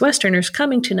these Westerners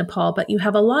coming to Nepal, but you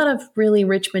have a lot of really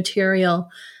rich material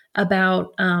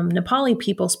about Nepali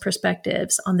people's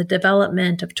perspectives on the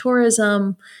development of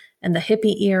tourism and the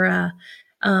hippie era.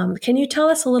 Can you tell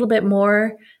us a little bit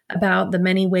more about the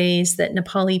many ways that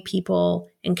Nepali people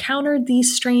encountered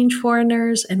these strange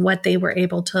foreigners and what they were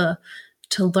able to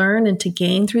learn and to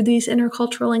gain through these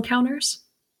intercultural encounters?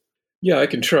 Yeah, I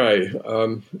can try.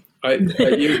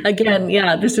 Again,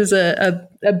 yeah, this is a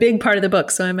big part of the book,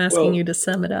 so I'm asking you to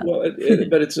sum it up. Well,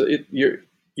 but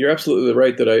you're absolutely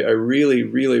right that I really,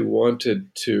 really wanted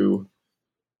to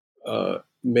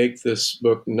make this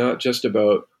book not just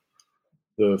about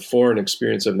the foreign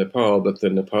experience of Nepal, but the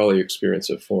Nepali experience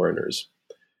of foreigners.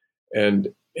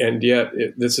 And yet,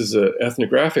 this is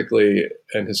ethnographically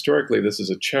and historically, this is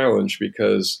a challenge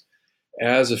because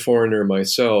as a foreigner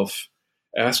myself,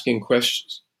 asking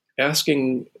questions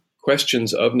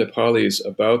of Nepalis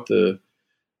about the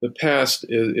past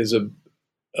is a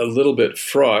little bit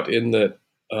fraught in that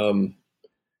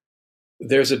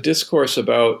there's a discourse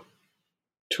about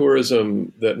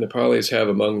tourism that Nepalis have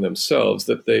among themselves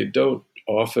that they don't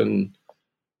often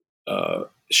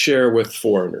share with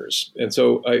foreigners. And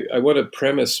so I want to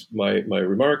premise my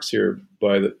remarks here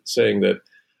by saying that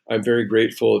I'm very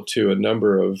grateful to a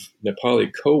number of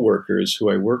Nepali co-workers who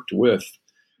I worked with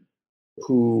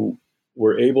who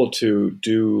were able to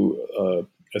do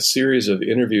a series of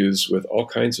interviews with all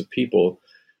kinds of people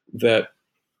that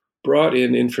brought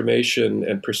in information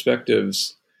and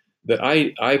perspectives that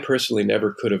I personally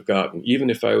never could have gotten.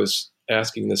 Even if I was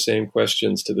asking the same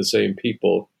questions to the same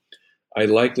people, I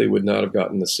likely would not have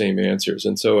gotten the same answers.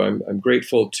 And so I'm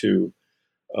grateful to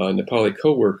Nepali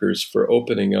co-workers for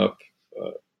opening up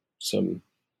some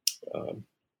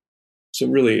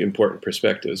really important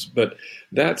perspectives. But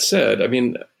that said, I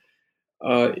mean,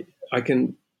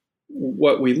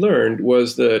 what we learned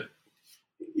was that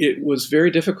it was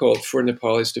very difficult for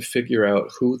Nepalis to figure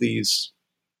out who these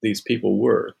people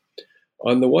were.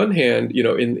 On the one hand,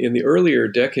 in the earlier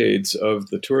decades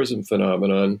of the tourism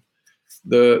phenomenon,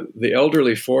 the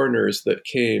elderly foreigners that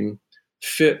came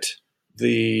fit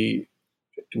the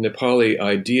Nepali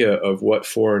idea of what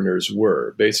foreigners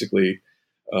were. Basically,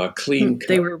 clean cut.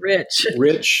 They were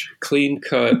rich, clean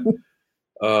cut,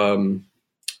 kind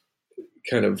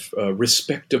of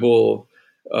respectable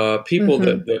people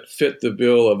that fit the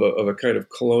bill of a kind of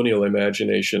colonial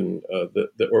imagination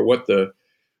or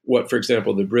what, for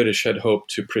example, the British had hoped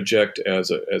to project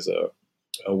as a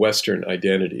Western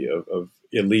identity of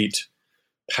elite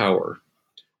power.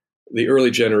 The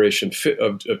early generation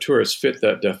of tourists fit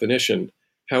that definition.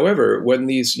 However, when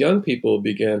these young people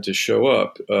began to show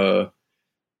up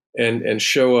and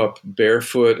show up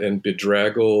barefoot and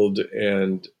bedraggled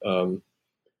and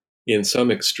in some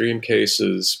extreme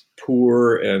cases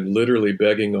poor and literally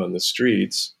begging on the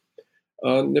streets,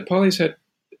 Nepalis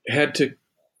had to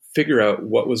figure out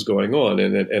what was going on,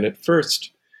 and at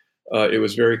first it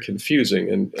was very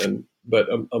confusing. But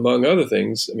among other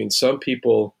things, I mean, some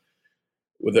people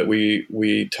that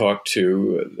we talked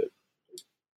to,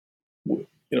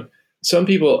 some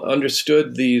people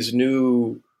understood these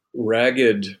new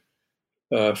ragged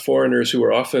foreigners who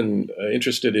were often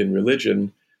interested in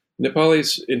religion.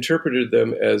 Nepalis interpreted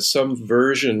them as some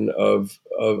version of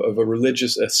a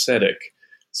religious ascetic,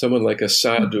 someone like a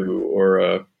sadhu or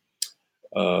a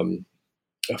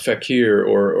fakir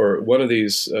or one of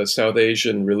these South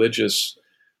Asian religious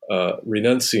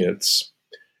renunciants.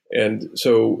 And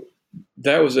so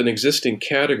that was an existing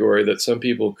category that some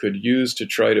people could use to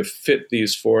try to fit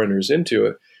these foreigners into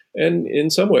it. And in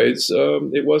some ways,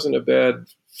 it wasn't a bad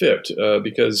fit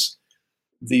because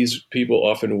these people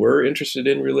often were interested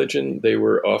in religion. They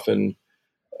were often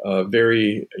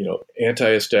very,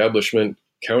 anti-establishment,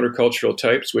 countercultural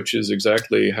types, which is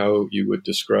exactly how you would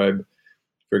describe,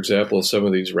 for example, some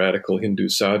of these radical Hindu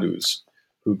sadhus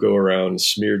who go around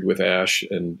smeared with ash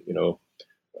and,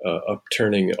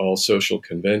 upturning all social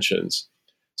conventions.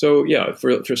 So, yeah,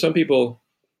 for some people,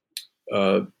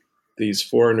 these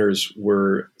foreigners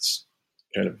were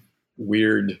kind of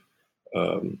weird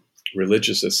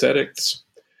religious ascetics.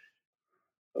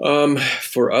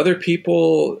 For other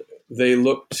people, they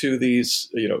look to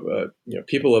these,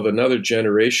 people of another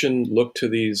generation look to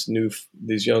these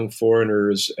young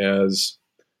foreigners as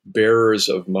bearers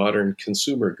of modern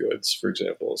consumer goods, for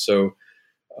example. So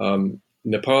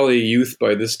Nepali youth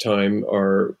by this time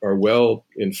are well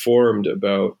informed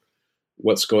about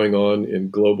what's going on in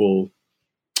global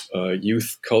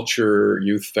youth culture,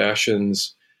 youth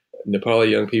fashions. Nepali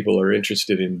young people are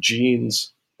interested in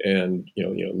jeans and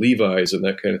Levi's and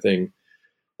that kind of thing.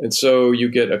 And so you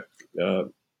get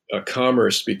a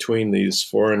commerce between these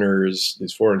foreigners,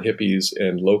 these foreign hippies,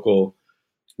 and local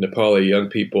Nepali young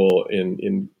people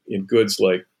in goods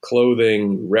like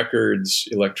clothing, records,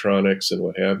 electronics, and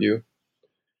what have you.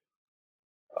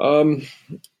 Um,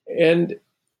 and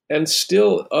and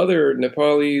still other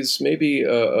Nepalis, maybe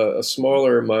a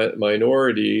smaller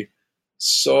minority,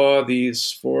 saw these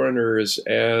foreigners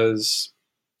as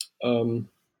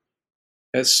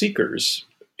seekers,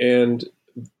 and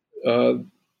uh,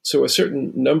 so a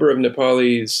certain number of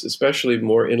Nepalis, especially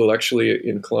more intellectually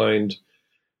inclined,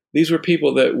 these were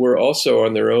people that were also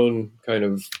on their own kind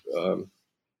of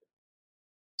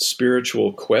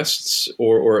spiritual quests,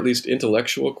 or at least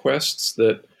intellectual quests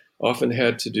that often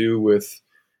had to do with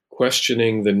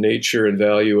questioning the nature and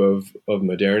value of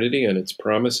modernity and its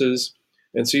promises.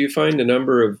 And so you find a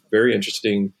number of very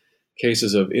interesting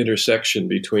cases of intersection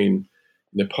between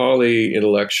Nepali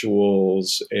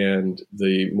intellectuals and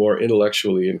the more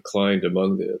intellectually inclined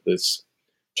among this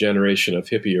generation of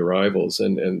hippie arrivals.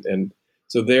 And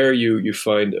so there you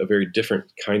find a very different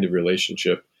kind of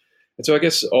relationship. And so I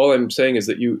guess all I'm saying is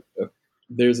that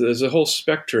there's a whole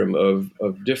spectrum of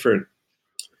different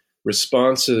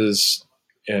responses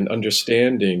and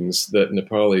understandings that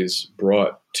Nepalis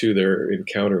brought to their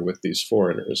encounter with these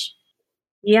foreigners.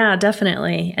 Yeah,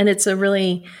 definitely. And it's a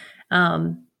really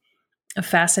a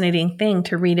fascinating thing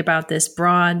to read about this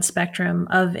broad spectrum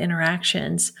of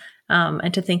interactions,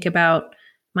 and to think about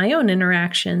my own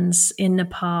interactions in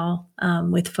Nepal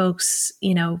with folks,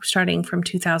 starting from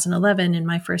 2011 in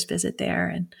my first visit there.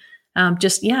 And I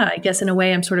guess in a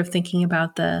way I'm sort of thinking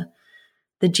about the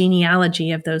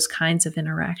genealogy of those kinds of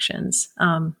interactions.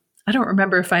 I don't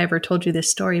remember if I ever told you this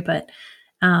story, but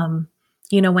when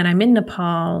I'm in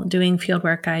Nepal doing field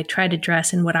work, I try to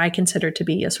dress in what I consider to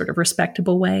be a sort of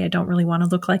respectable way. I don't really want to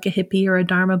look like a hippie or a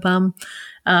Dharma bum.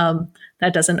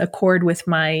 That doesn't accord with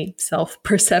my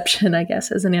self-perception, I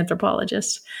guess, as an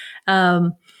anthropologist.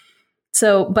 But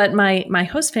my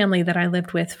host family that I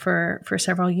lived with for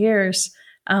several years,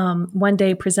 one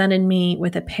day presented me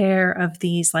with a pair of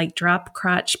these like drop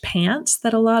crotch pants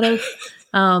that a lot of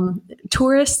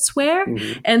tourists wear.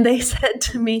 Mm-hmm. And they said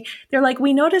to me, they're like,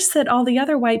 we noticed that all the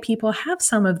other white people have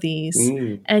some of these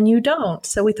and you don't.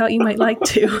 So we thought you might like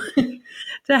to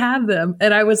have them.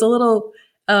 And I was a little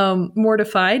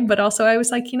mortified, but also I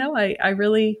was like,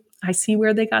 I see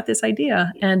where they got this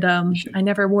idea. And I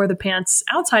never wore the pants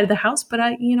outside of the house, but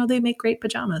they make great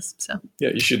pajamas. So yeah,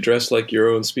 you should dress like your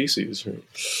own species. Right?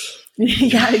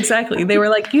 Yeah, exactly. They were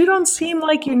like, you don't seem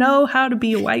like you know how to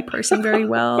be a white person very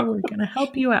well. We're going to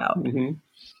help you out. Mm-hmm.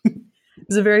 It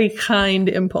was a very kind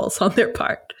impulse on their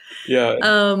part. Yeah.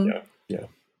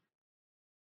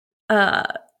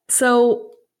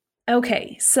 So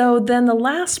then the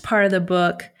last part of the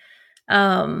book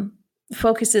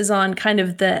focuses on kind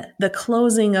of the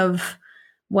closing of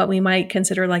what we might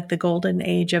consider like the golden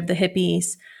age of the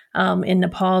hippies in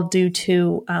Nepal due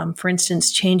to, for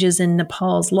instance, changes in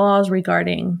Nepal's laws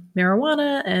regarding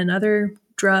marijuana and other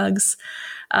drugs,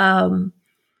 and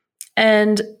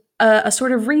a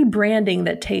sort of rebranding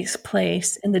that takes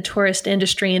place in the tourist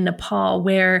industry in Nepal,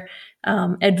 where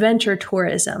adventure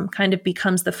tourism kind of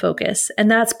becomes the focus. And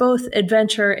that's both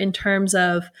adventure in terms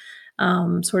of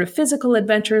sort of physical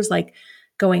adventures like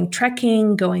going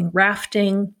trekking, going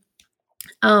rafting,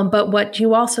 but what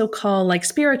you also call like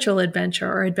spiritual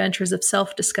adventure or adventures of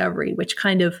self-discovery, which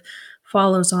kind of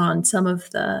follows on some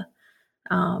of the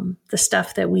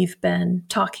stuff that we've been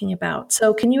talking about.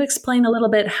 So can you explain a little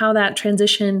bit how that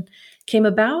transition came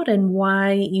about and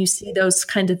why you see those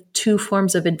kind of two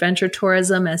forms of adventure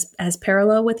tourism as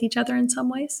parallel with each other in some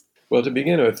ways? Well, to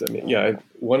begin with,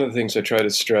 one of the things I try to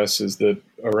stress is that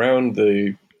around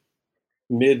the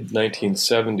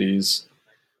mid-1970s,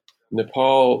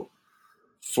 Nepal,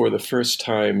 for the first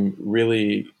time,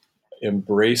 really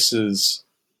embraces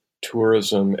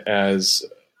tourism as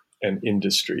an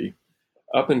industry.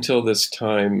 Up until this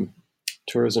time,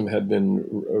 tourism had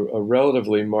been a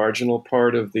relatively marginal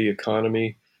part of the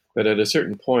economy, but at a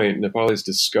certain point, Nepalis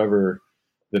discover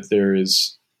that there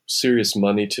is serious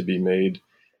money to be made.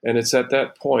 And it's at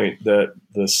that point that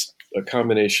a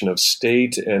combination of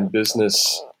state and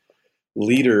business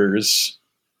leaders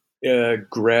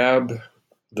grab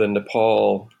the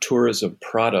Nepal tourism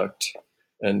product,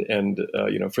 and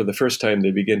for the first time they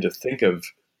begin to think of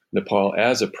Nepal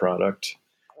as a product,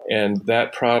 and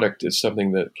that product is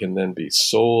something that can then be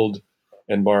sold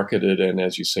and marketed and,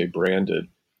 as you say, branded.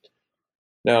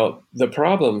 Now, the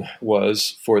problem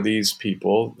was for these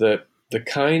people that the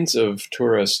kinds of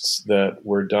tourists that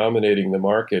were dominating the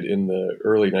market in the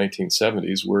early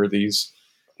 1970s were these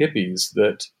hippies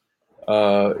that,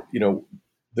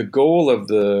 the goal of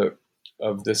the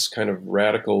of this kind of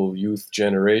radical youth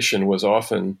generation was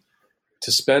often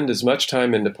to spend as much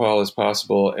time in Nepal as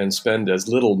possible and spend as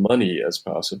little money as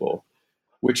possible,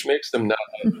 which makes them not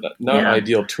Yeah.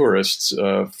 ideal tourists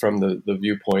from the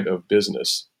viewpoint of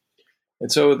business.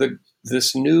 And so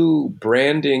this new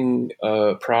branding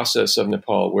process of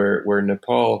Nepal, where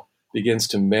Nepal begins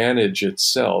to manage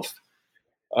itself,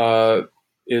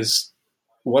 is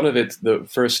one of the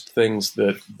first things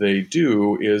that they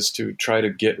do is to try to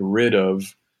get rid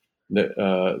of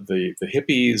the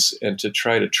hippies and to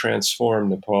try to transform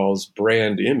Nepal's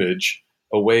brand image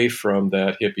away from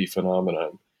that hippie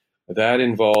phenomenon. That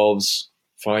involves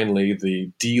finally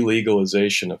the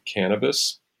delegalization of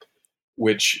cannabis,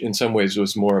 which in some ways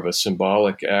was more of a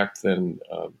symbolic act than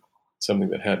something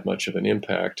that had much of an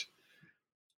impact.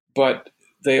 But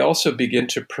they also begin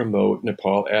to promote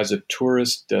Nepal as a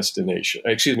tourist destination,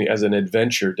 as an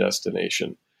adventure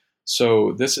destination.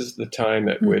 So this is the time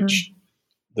at which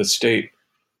the state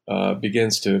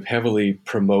begins to heavily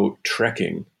promote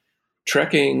trekking.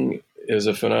 Trekking is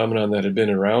a phenomenon that had been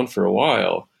around for a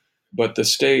while, but the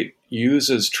state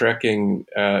uses trekking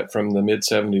from the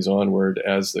mid-70s onward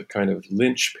as the kind of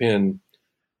linchpin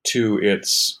to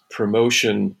its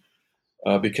promotion,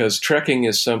 because trekking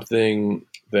is something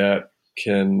that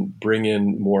can bring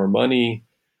in more money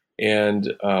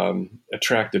and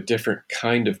attract a different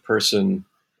kind of person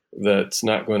that's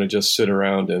not going to just sit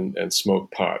around and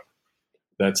smoke pot.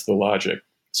 That's the logic.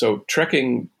 So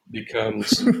trekking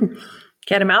becomes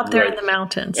get them out there in the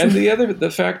mountains. And the other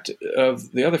fact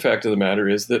of the matter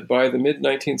is that by the mid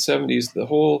 1970s, the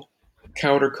whole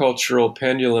countercultural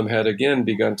pendulum had again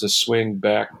begun to swing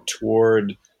back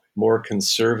toward more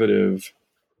conservative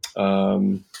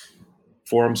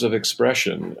forms of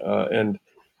expression,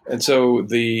 and so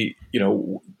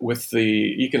with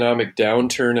the economic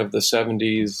downturn of the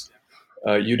 70s,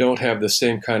 you don't have the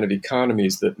same kind of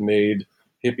economies that made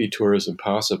hippie tourism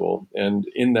possible. And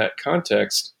in that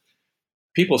context,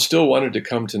 people still wanted to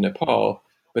come to Nepal,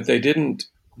 but they didn't.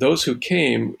 Those who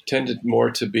came tended more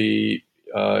to be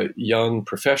young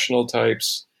professional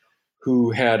types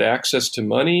who had access to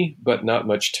money but not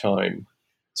much time.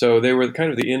 So they were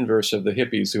kind of the inverse of the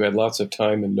hippies who had lots of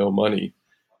time and no money.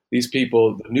 These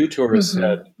people, the new tourists,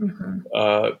 had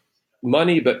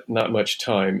money but not much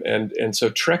time, and so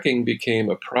trekking became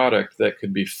a product that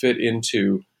could be fit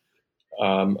into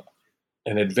an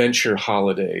adventure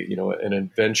holiday, an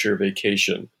adventure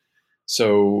vacation.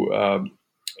 So,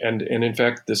 and in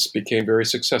fact, this became very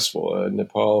successful.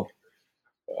 Nepal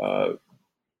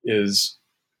is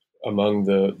among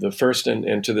the first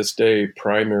and to this day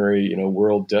primary,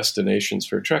 world destinations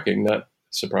for trekking. Not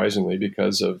surprisingly,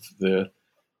 because of the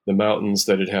mountains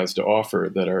that it has to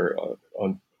offer that are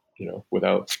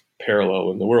without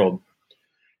parallel in the world.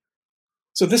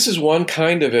 So this is one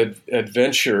kind of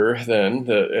adventure then,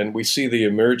 and we see the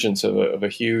emergence of a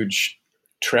huge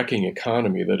trekking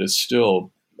economy that is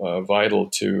still vital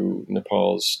to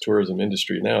Nepal's tourism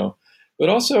industry now. But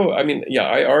also,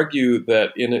 I argue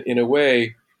that in a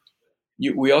way,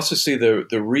 we also see the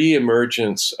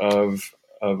reemergence of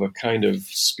a kind of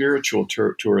spiritual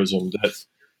tourism that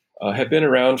had been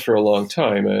around for a long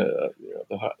time.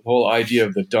 The whole idea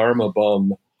of the Dharma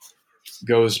bum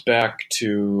goes back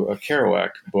to a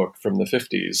Kerouac book from the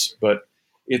 50s, but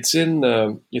it's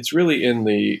really in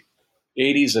the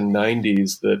 80s and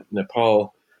 90s that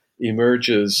Nepal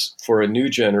emerges for a new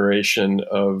generation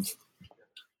of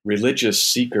religious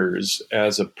seekers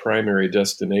as a primary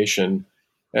destination,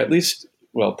 at least,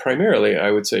 well, primarily,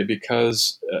 I would say,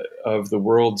 because of the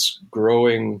world's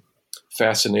growing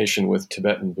fascination with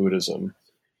Tibetan Buddhism.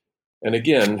 And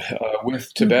again,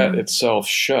 with Tibet itself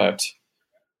shut,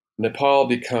 Nepal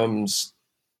becomes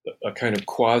a kind of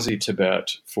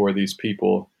quasi-Tibet for these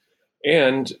people.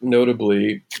 And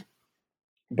notably,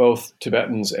 both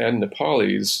Tibetans and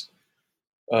Nepalis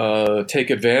take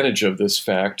advantage of this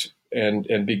fact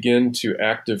and begin to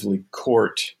actively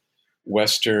court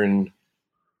Western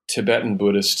Tibetan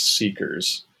Buddhist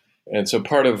seekers. And so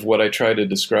part of what I try to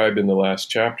describe in the last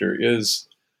chapter is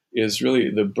really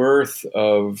the birth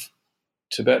of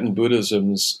Tibetan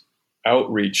Buddhism's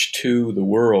outreach to the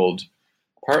world,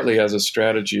 partly as a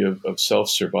strategy of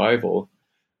self-survival.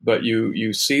 But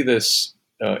you see this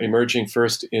emerging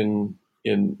first in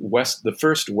the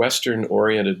first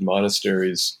Western-oriented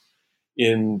monasteries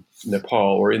in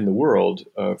Nepal or in the world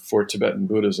for Tibetan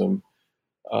Buddhism.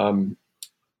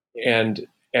 And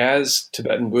as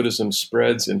Tibetan Buddhism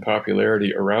spreads in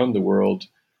popularity around the world,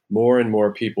 more and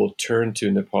more people turn to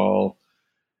Nepal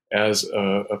as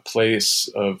a place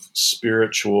of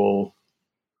spiritual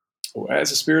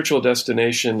as a spiritual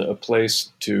destination, a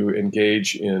place to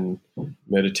engage in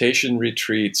meditation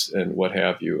retreats and what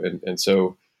have you. And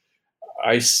so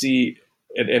I see,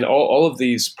 and all of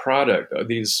these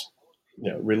these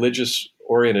religious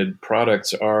oriented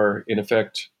products are in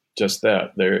effect just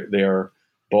that. They are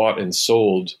bought and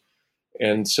sold.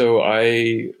 And so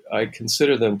I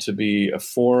consider them to be a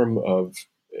form of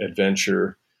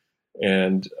adventure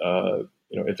and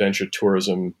adventure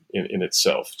tourism in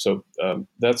itself. So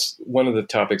that's one of the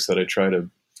topics that I try to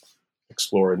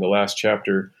explore in the last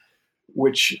chapter,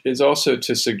 which is also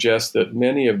to suggest that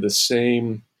many of the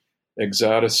same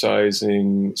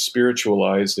exoticizing,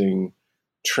 spiritualizing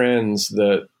trends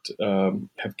that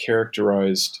have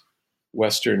characterized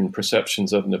Western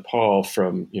perceptions of Nepal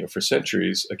for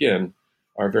centuries, again,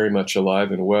 are very much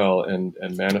alive and well and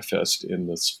manifest in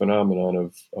this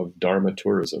phenomenon of Dharma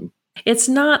tourism. It's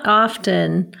not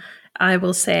often, I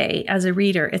will say, as a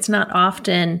reader, it's not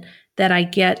often that I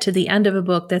get to the end of a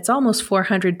book that's almost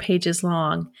 400 pages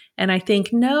long. And I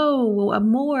think, no,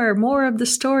 more of the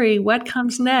story. What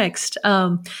comes next?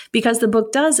 Because the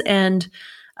book does end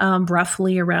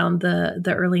roughly around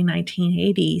the early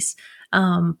 1980s.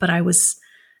 But I was,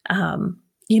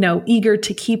 eager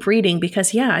to keep reading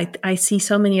because, I see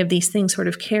so many of these things sort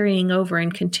of carrying over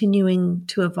and continuing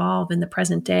to evolve in the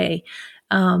present day.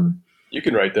 You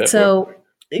can write that book.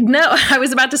 No, I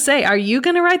was about to say, are you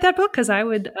going to write that book? Because I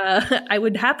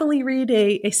would happily read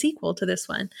a sequel to this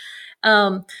one.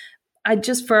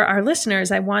 For our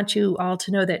listeners, I want you all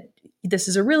to know that this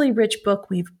is a really rich book.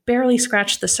 We've barely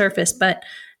scratched the surface, but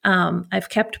I've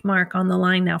kept Mark on the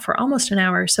line now for almost an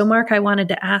hour. So, Mark, I wanted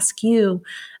to ask you,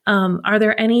 are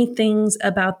there any things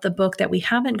about the book that we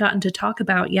haven't gotten to talk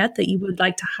about yet that you would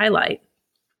like to highlight?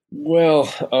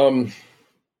 Well,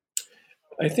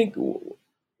 I think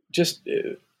just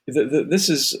this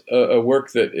is a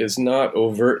work that is not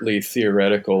overtly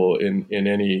theoretical in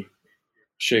any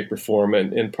shape or form,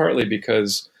 and partly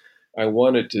because I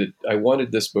wanted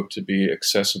this book to be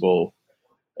accessible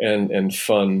and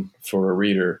fun for a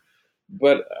reader.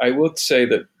 But I would say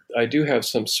that I do have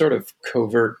some sort of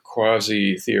covert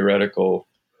quasi-theoretical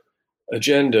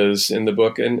agendas in the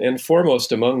book, and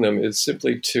foremost among them is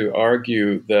simply to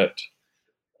argue that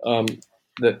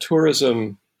that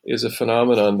tourism is a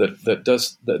phenomenon that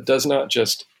does not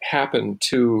just happen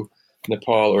to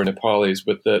Nepal or Nepalis,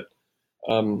 but that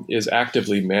is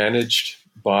actively managed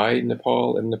by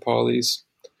Nepal and Nepalis.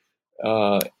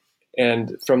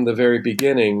 And from the very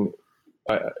beginning,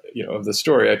 of the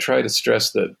story, I try to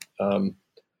stress that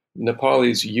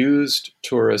Nepalis used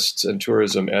tourists and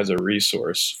tourism as a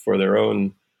resource for their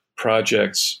own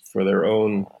projects, for their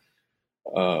own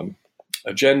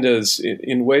agendas,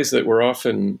 in ways that were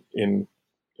often in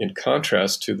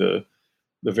contrast to the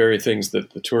very things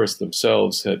that the tourists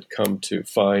themselves had come to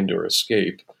find or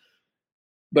escape.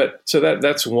 But so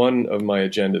that's one of my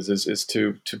agendas is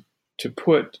to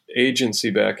put agency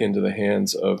back into the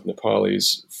hands of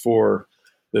Nepalis for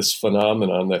this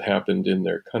phenomenon that happened in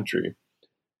their country.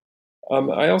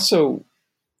 I also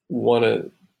want to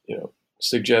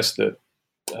suggest that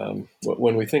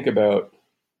when we think about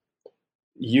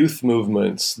youth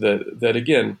movements, that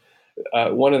again,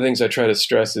 one of the things I try to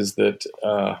stress is that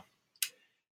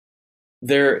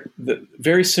the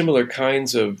very similar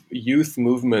kinds of youth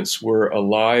movements were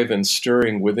alive and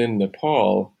stirring within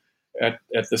Nepal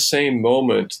at the same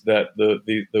moment that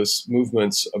those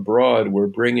movements abroad were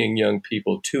bringing young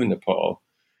people to Nepal.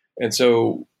 And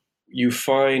so you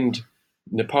find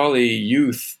Nepali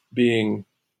youth being,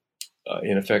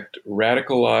 in effect,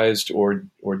 radicalized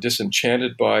or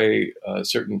disenchanted by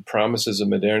certain promises of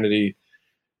modernity,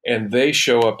 and they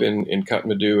show up in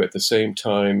Kathmandu at the same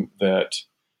time that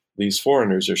these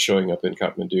foreigners are showing up in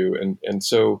Kathmandu. And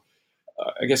so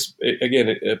I guess,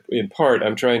 again, in part,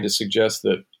 I'm trying to suggest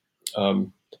that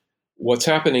what's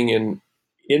happening in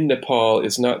Nepal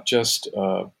is not just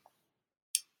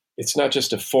it's not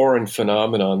just a foreign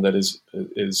phenomenon that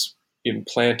is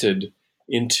implanted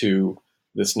into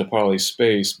this Nepali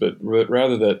space, but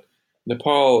rather that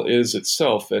Nepal is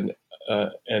itself an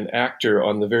actor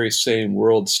on the very same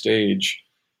world stage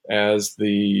as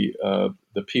the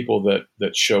people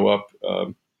that show up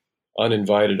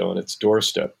uninvited on its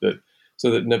doorstep. So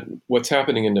that what's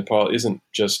happening in Nepal isn't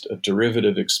just a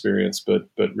derivative experience, but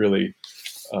really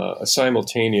a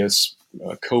simultaneous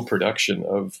co-production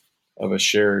of a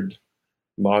shared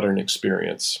modern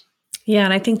experience. Yeah,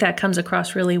 and I think that comes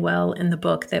across really well in the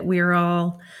book, that we're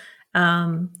all,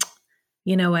 as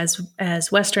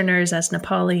Westerners, as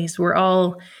Nepalis, we're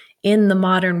all in the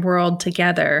modern world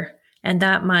together, And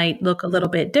that might look a little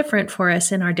bit different for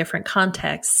us in our different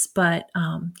contexts. But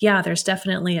there's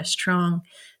definitely a strong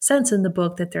sense in the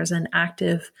book that there's an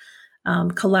active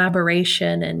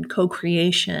collaboration and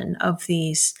co-creation of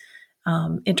these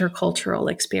intercultural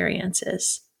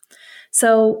experiences.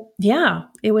 So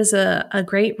it was a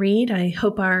great read. I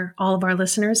hope all of our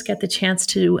listeners get the chance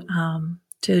to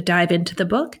dive into the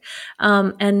book.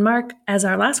 And Mark, as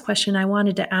our last question, I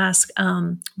wanted to ask,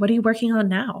 what are you working on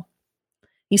now?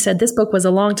 You said this book was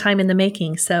a long time in the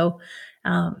making. So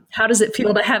how does it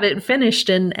feel to have it finished,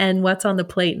 and what's on the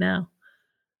plate now?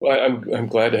 Well, I'm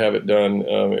glad to have it done,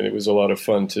 and it was a lot of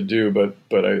fun to do.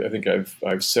 But I think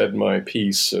I've said my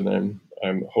piece, and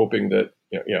I'm hoping that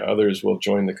others will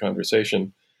join the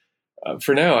conversation.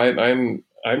 For now, I'm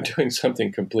doing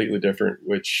something completely different,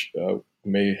 which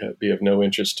may be of no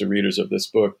interest to readers of this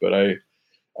book. But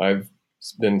I've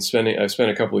spent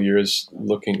a couple of years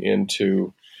looking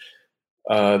into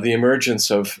the emergence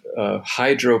of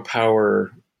hydropower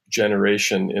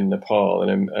generation in Nepal,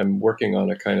 and I'm working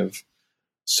on a kind of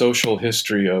social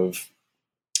history of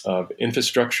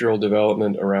infrastructural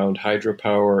development around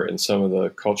hydropower and some of the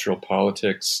cultural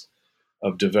politics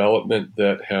of development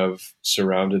that have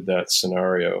surrounded that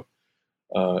scenario.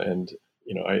 And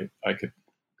I could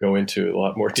go into a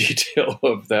lot more detail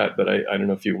of that, but I don't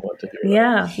know if you want to hear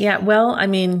that. Yeah. Well, I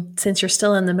mean, since you're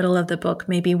still in the middle of the book,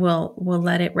 maybe we'll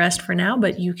let it rest for now,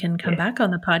 but you can come back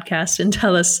on the podcast and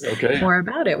tell us more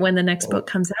about it when the next book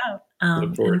comes out.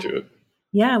 Look forward to it.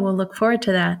 Yeah, we'll look forward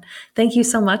to that. Thank you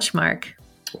so much, Mark.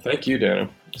 Well, thank you, Dana.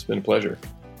 It's been a pleasure.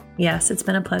 Yes, it's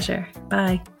been a pleasure.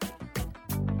 Bye.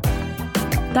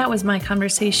 That was my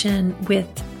conversation with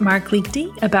Mark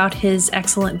Liechty about his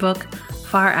excellent book,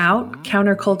 Far Out,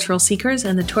 Countercultural Seekers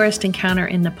and the Tourist Encounter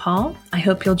in Nepal. I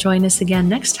hope you'll join us again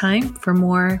next time for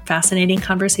more fascinating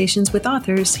conversations with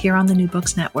authors here on the New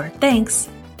Books Network. Thanks.